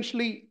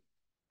essentially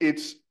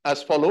it's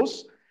as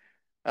follows,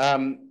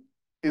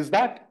 is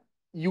that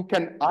you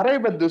can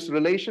arrive at this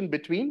relation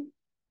between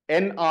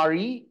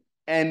NRE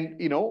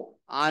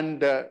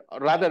and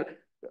rather,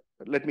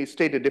 let me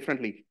state it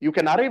differently. You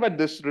can arrive at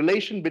this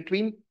relation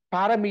between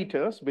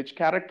parameters which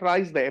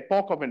characterize the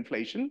epoch of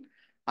inflation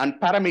and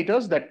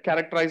parameters that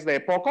characterize the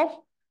epoch of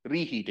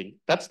reheating.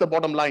 That's the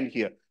bottom line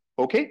here.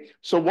 Okay,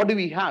 so what do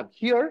we have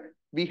here?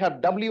 We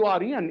have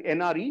WRE and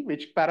NRE,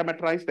 which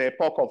parameterize the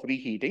epoch of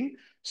reheating.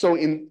 So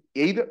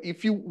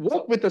if you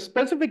work with a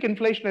specific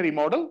inflationary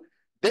model,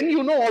 then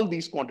you know all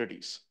these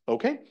quantities.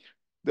 Okay,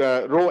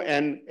 the rho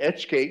n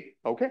HK.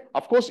 Okay,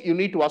 of course you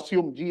need to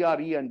assume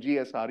GRE and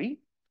GSRE.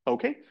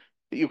 Okay,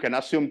 you can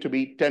assume to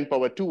be 10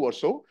 power 2 or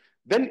so.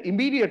 Then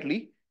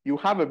immediately you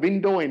have a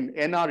window in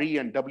NRE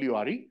and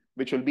WRE,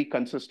 which will be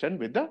consistent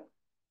with the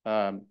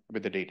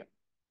data.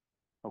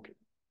 Okay.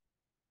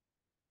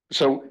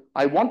 So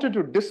I wanted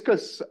to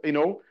discuss,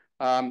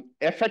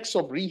 effects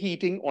of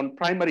reheating on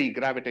primary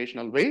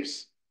gravitational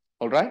waves.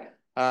 All right.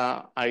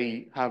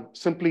 I have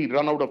simply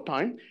run out of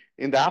time.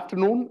 In the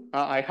afternoon,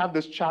 I have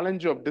this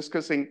challenge of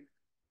discussing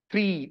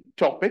 3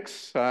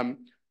 topics: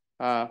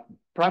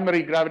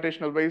 primary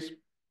gravitational waves,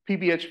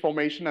 PBH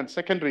formation, and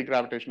secondary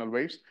gravitational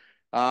waves.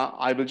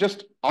 I will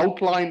just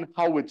outline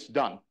how it's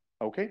done.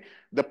 Okay,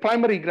 the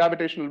primary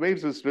gravitational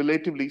waves is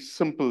relatively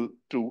simple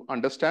to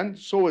understand.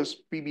 So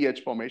is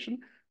PBH formation.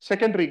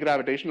 Secondary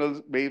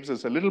gravitational waves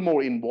is a little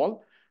more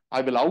involved.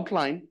 I will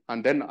outline,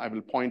 and then I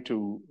will point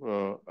to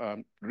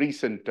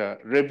recent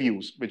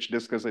reviews which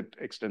discuss it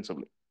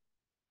extensively.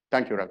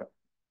 Thank you, Raghav.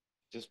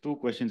 Just 2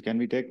 questions. Can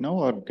we take now,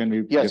 or can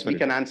we? Yes, we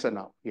can answer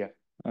now. Yeah.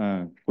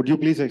 Could you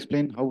please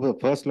explain how the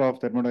first law of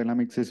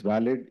thermodynamics is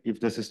valid if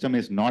the system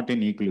is not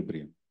in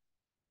equilibrium?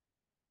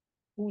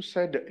 Who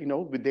said,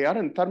 they are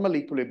in thermal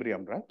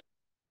equilibrium, right?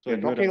 So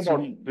we're talking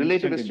about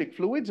relativistic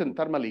fluids and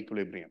thermal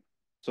equilibrium.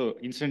 So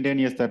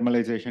instantaneous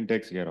thermalization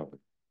takes care of it.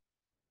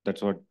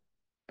 That's what.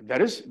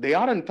 They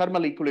are in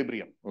thermal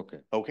equilibrium. Okay.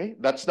 Okay,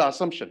 that's the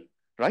assumption,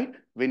 right?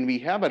 When we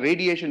have a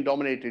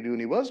radiation-dominated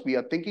universe, we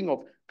are thinking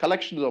of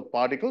collections of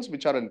particles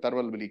which are in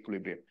thermal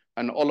equilibrium,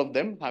 and all of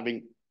them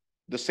having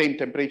the same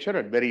temperature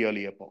at very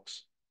early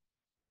epochs.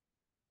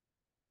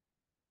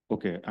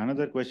 Okay,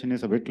 another question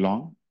is a bit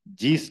long.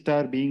 G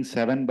star being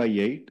 7 by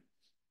 8,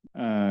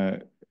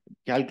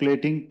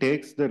 calculating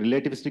takes the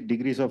relativistic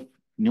degrees of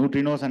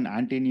neutrinos and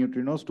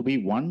antineutrinos to be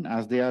 1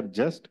 as they are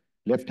just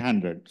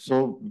left-handed.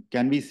 So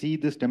can we see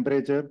this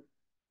temperature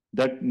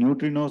that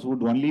neutrinos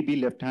would only be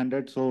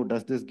left-handed? So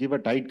does this give a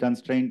tight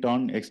constraint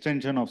on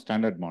extension of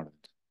standard models?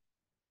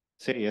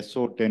 Say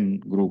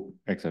SO10 group,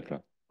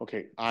 etc.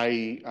 Okay,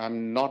 I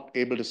am not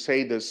able to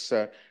say this.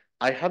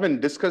 I haven't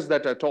discussed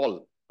that at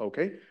all.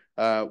 Okay,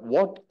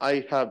 what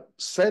I have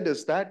said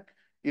is that,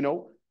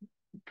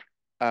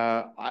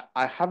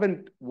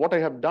 what I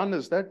have done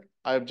is that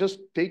I have just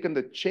taken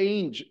the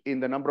change in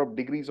the number of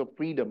degrees of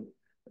freedom,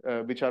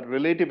 which are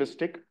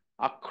relativistic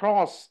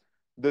across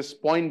this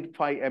 0.5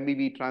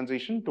 MeV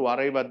transition to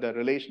arrive at the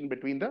relation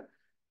between the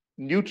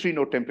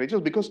neutrino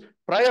temperatures. Because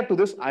prior to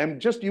this, I am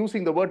just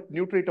using the word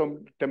neutrino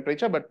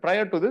temperature, but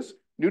prior to this,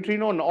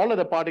 neutrino and all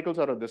other particles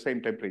are at the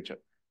same temperature.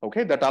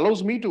 Okay, that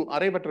allows me to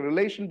arrive at a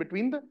relation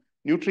between the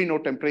neutrino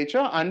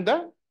temperature and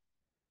the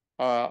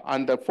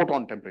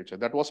photon temperature.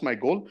 That was my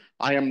goal.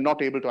 I am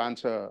not able to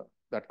answer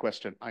that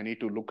question. I need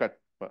to look at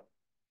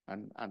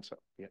and answer.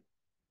 Yeah.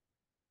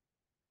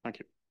 Thank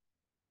you.